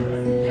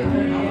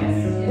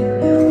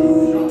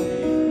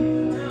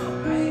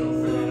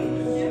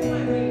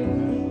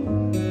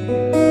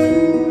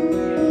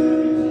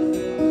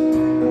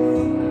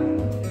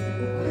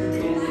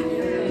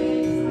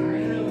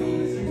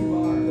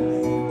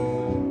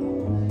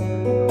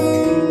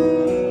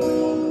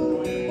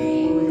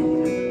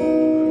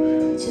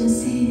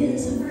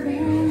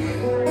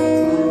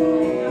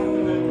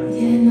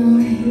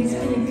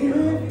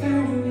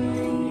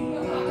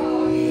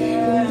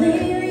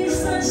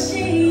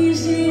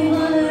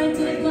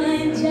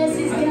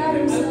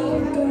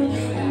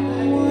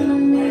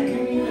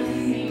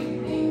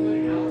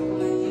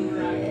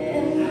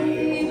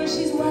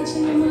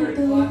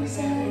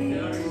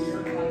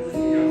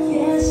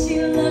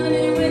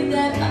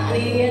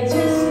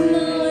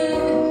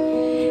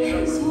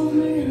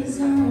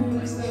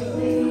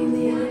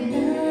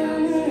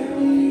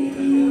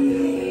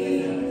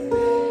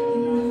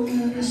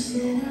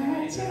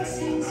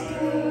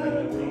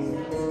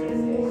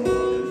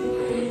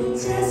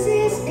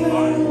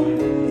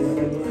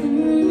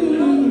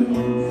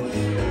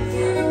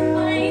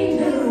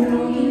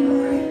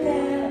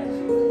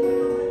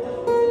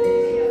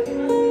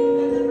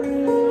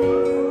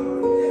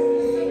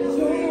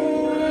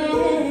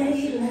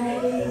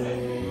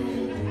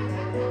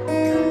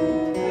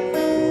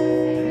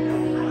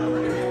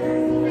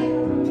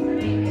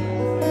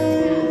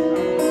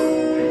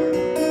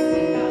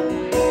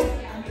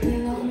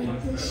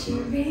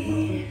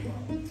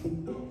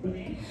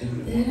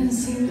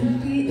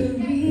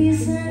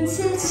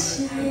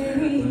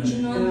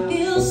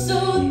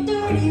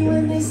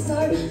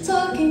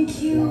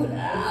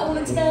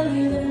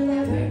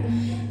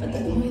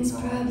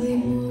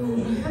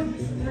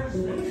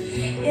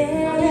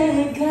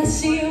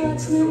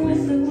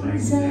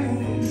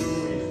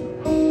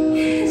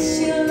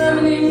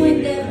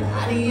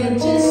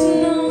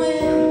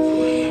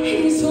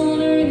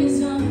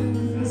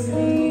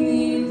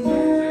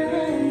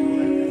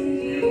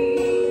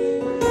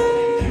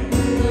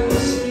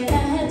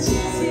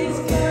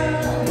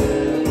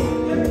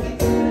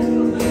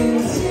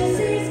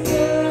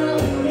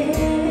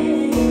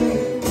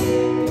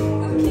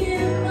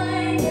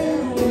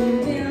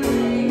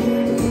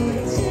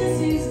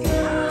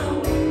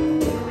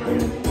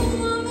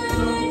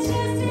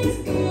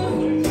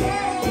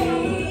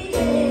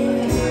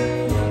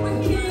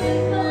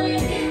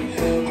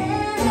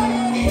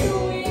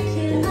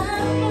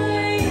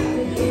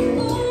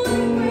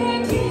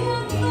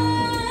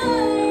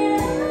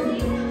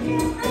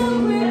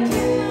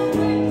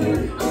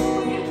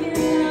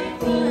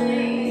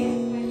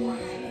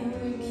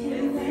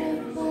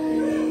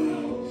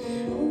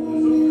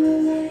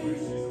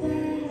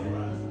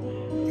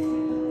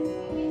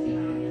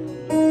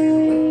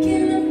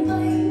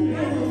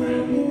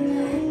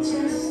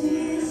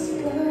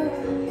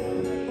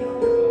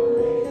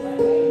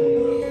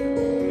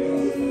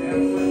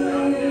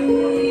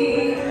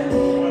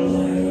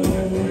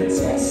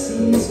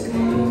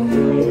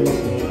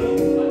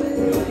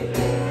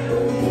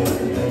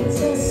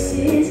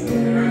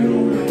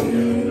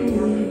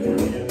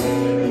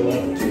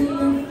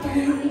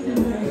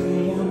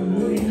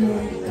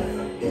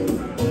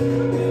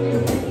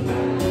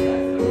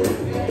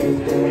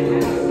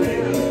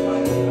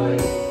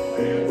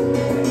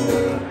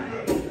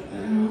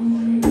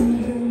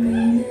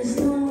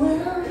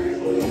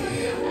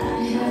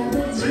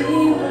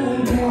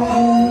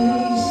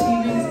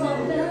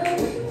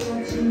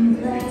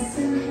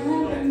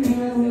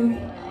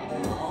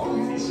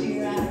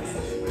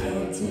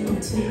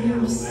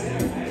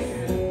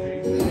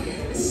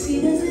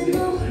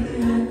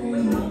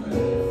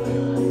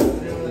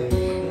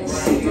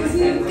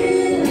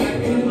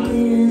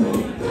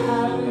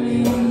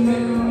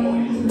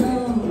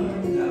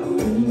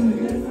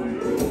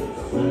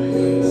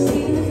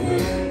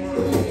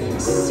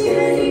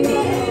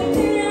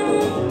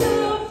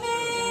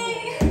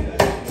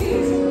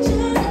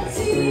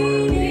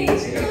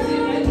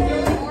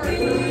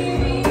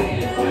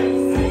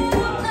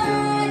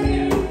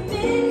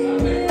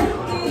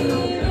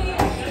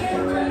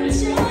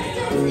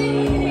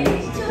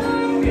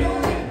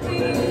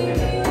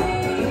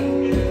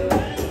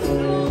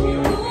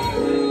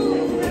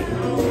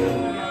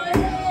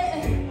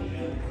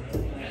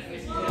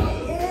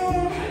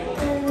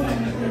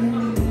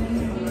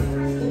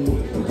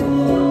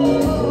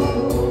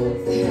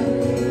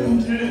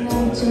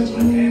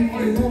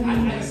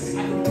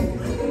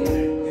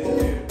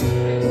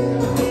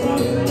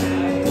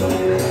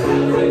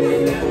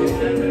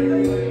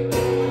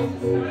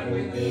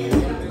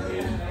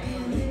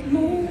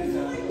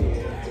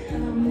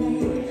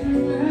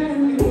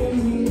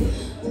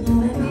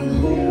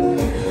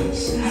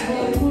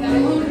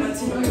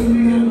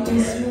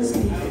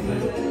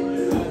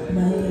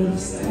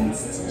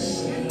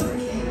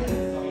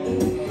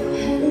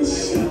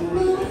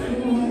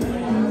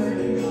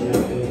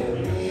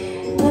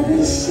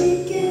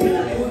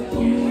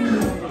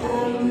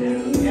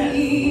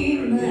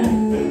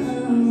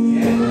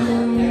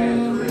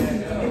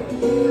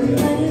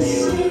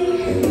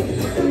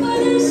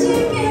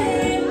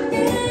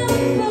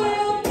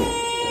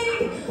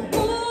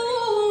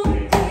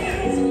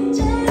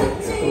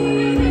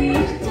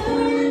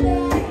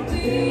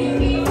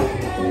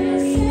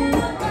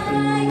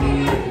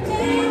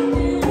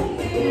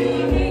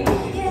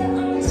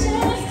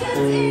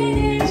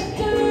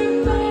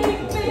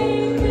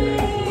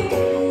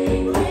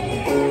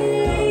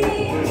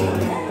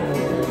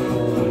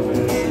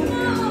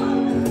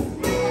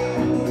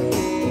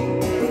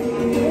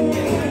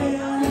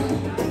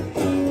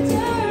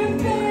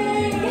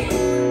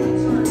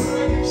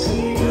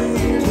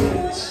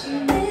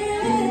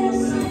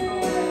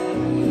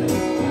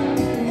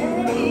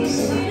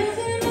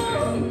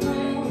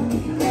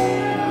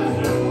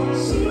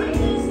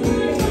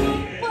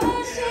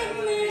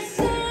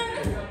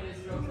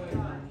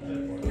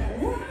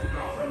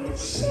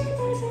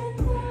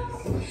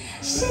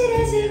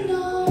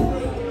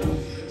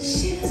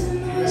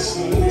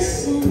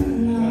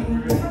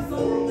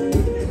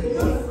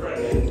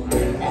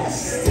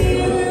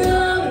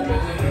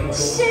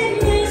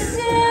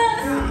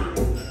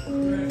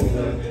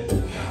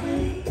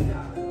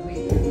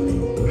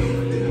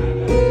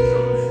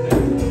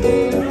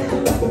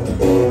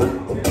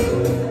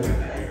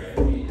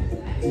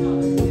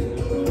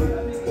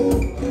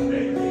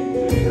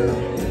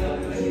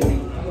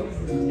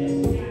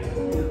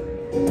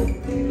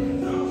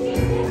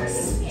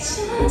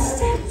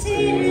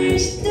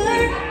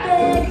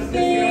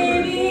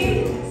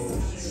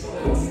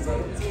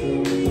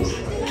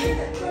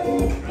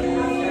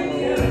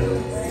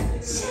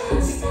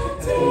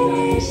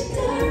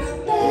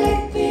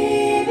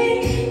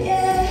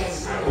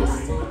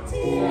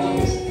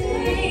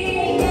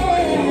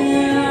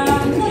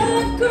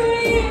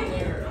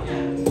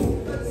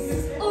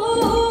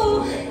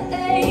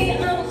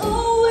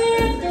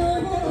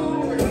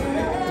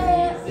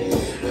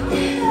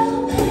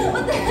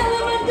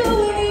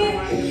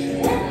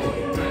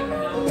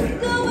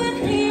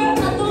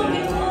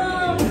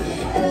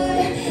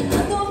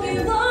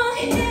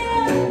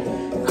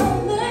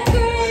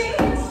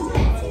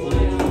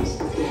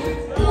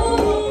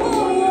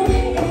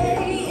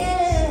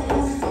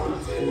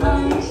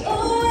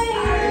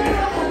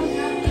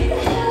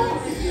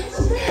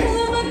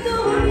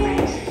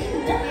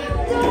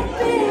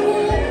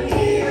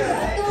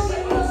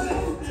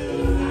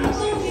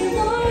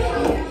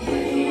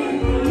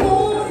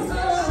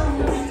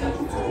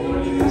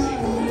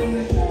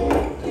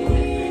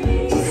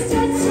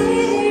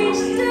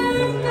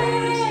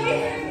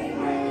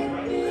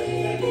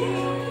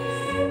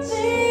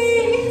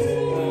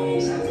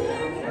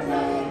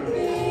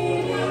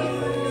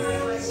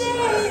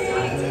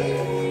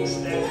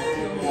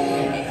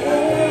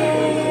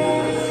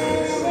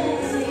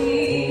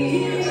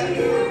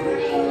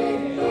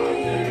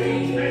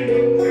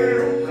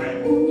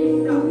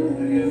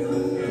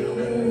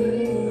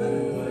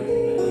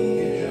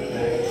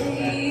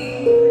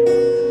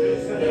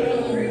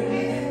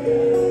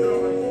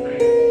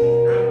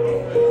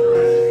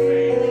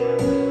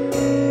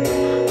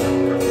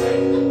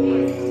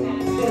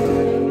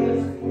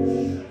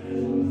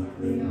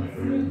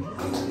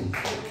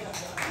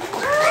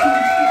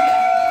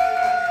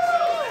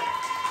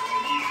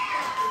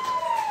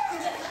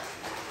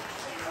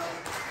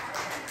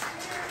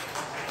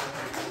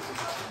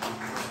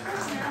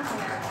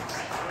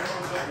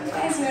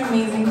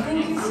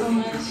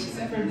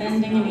 for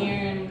bending an ear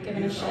and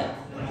giving a shit.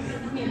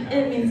 I mean,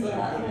 it means a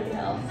lot, it really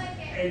helps.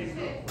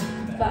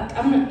 Fuck,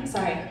 I'm gonna,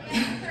 sorry.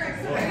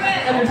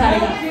 I've been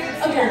patting up.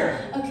 Okay,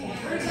 okay.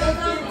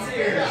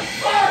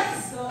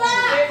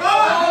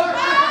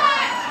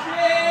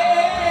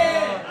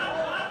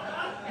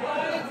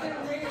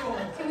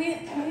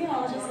 Can we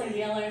all just like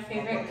yell our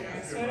favorite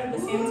curse word at the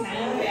same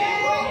time?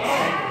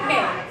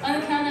 Okay, on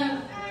the count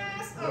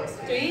of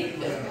 3?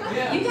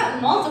 You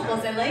got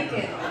multiples, I like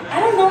it. I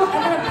don't know, I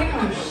gotta pick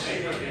one.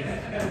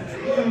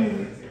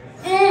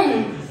 I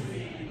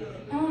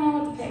don't know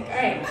what to pick.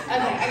 Alright, okay,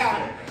 I got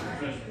one.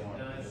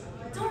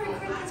 Don't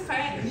record this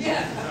part.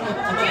 Yeah.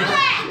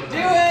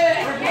 Do it!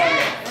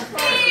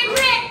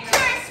 Favorite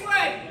curse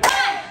word! 1,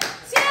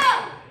 2,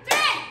 3!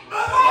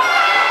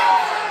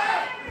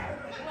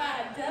 Wow,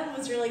 that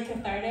was really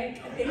cathartic.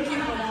 Thank you for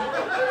that.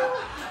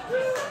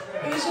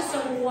 It was just a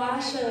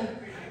wash of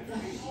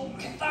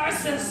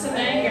catharsis and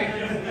anger.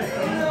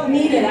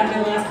 Needed after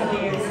the last couple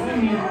of years.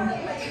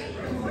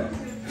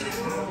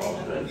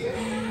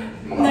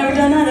 Never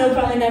done that, it'll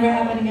probably never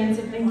happen again,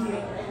 so thank you.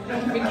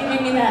 Thank you for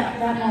giving me that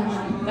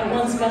moment, that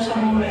one special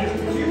moment.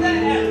 Do that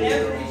at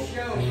every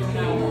show from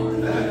now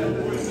on.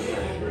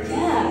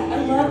 Yeah, I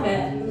love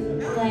it.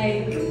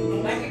 Like,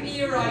 That could be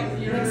your right.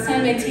 next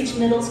time I teach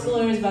middle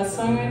schoolers about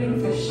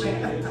songwriting, for sure.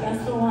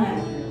 That's the one.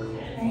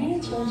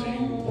 Right, children?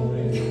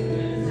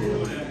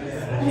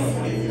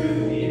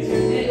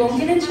 You won't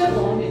get in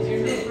trouble. I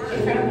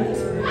promise.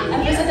 At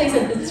first I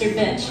said, it's your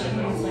bitch. And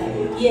I was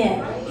like,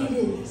 yeah, it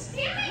is.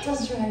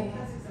 That's right.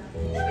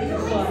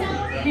 Well,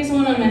 here's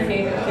one of my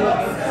favorite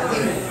things.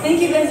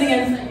 Thank you guys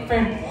again for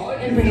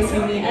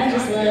embracing me. I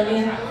just love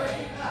you.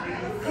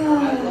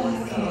 Oh,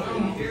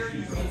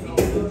 okay.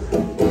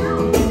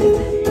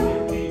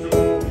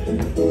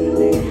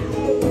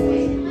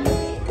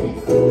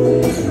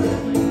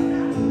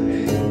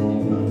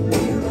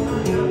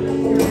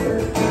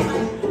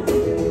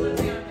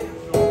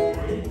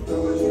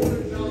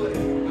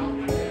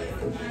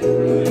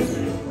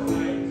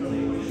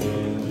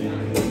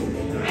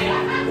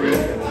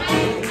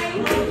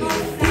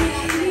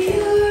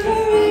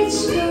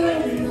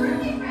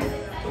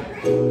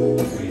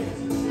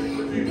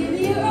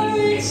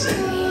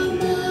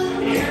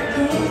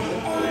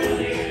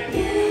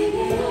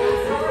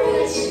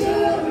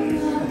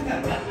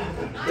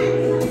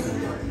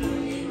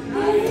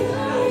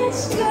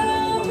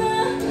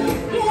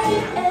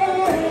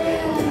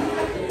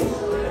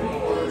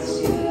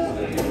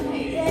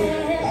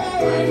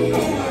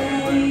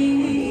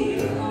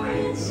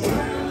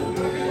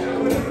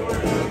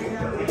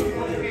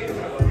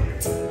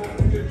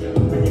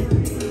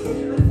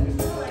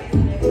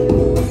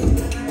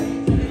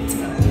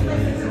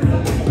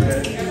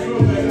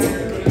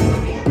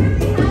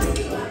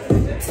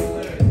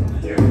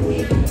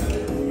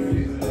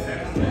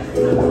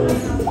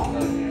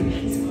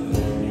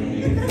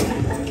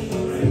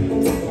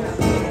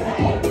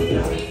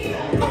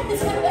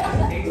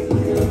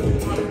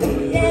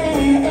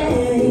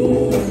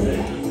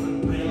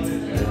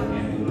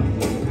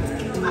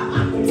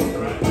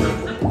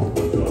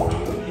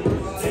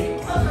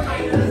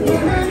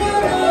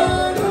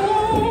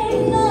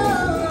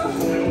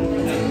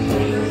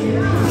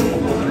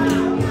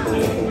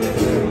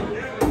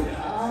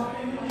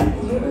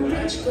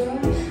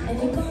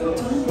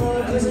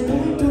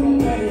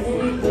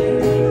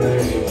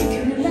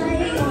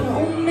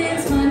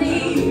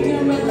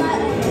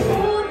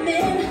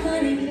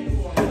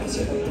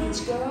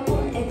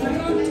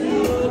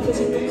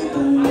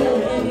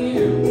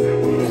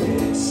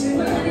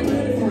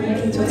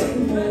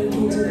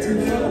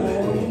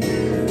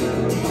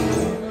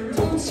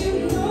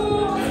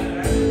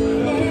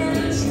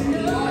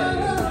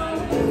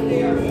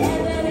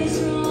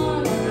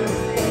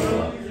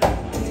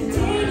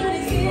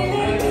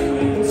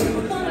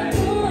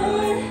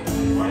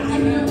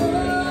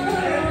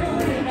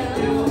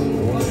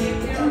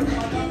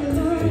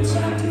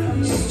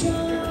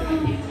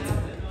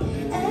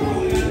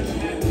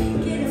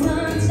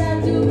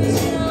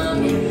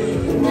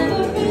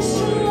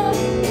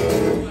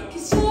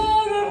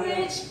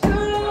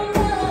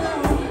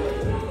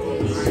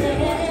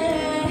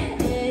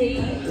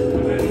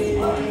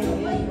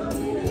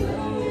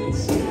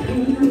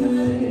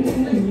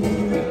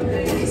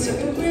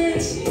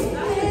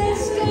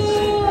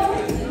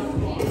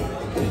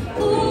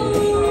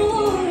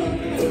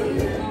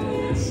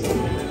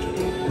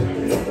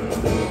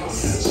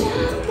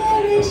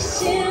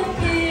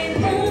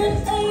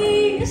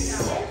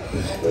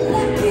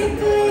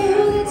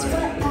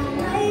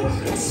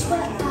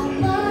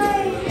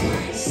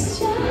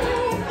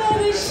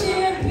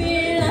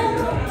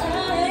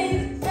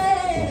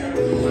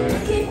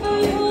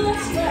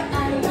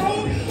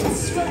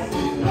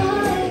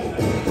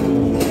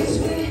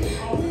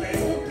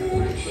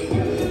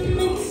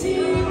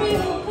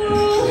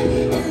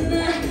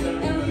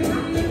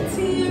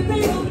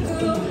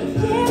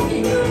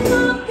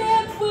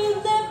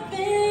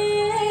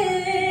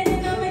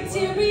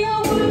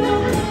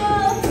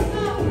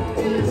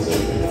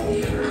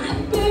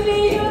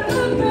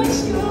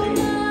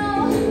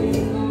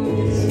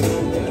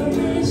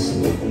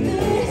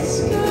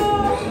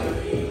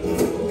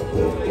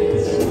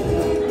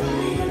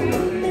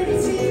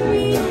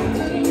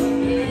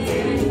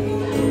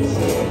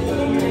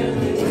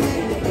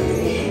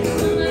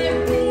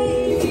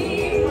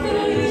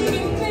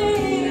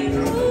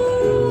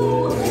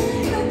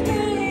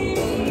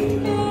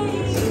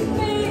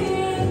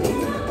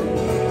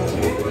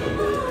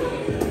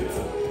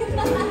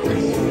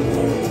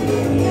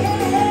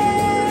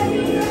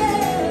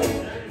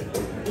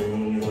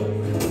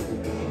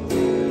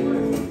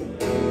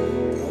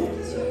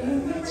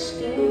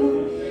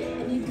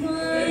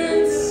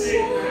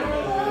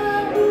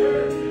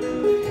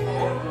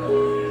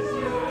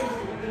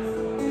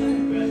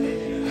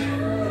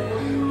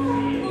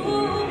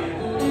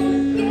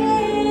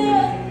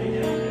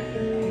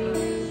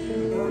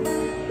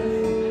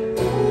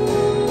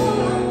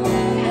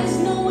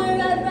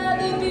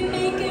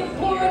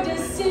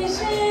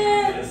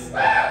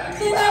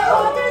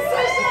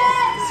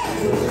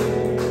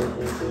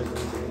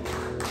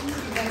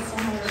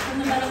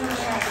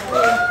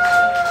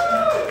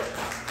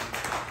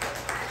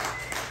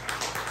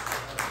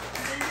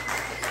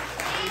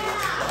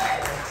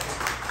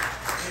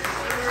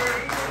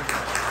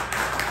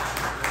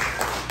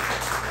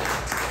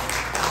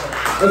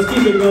 Let's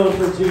keep it going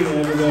for Gina,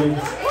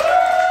 everybody.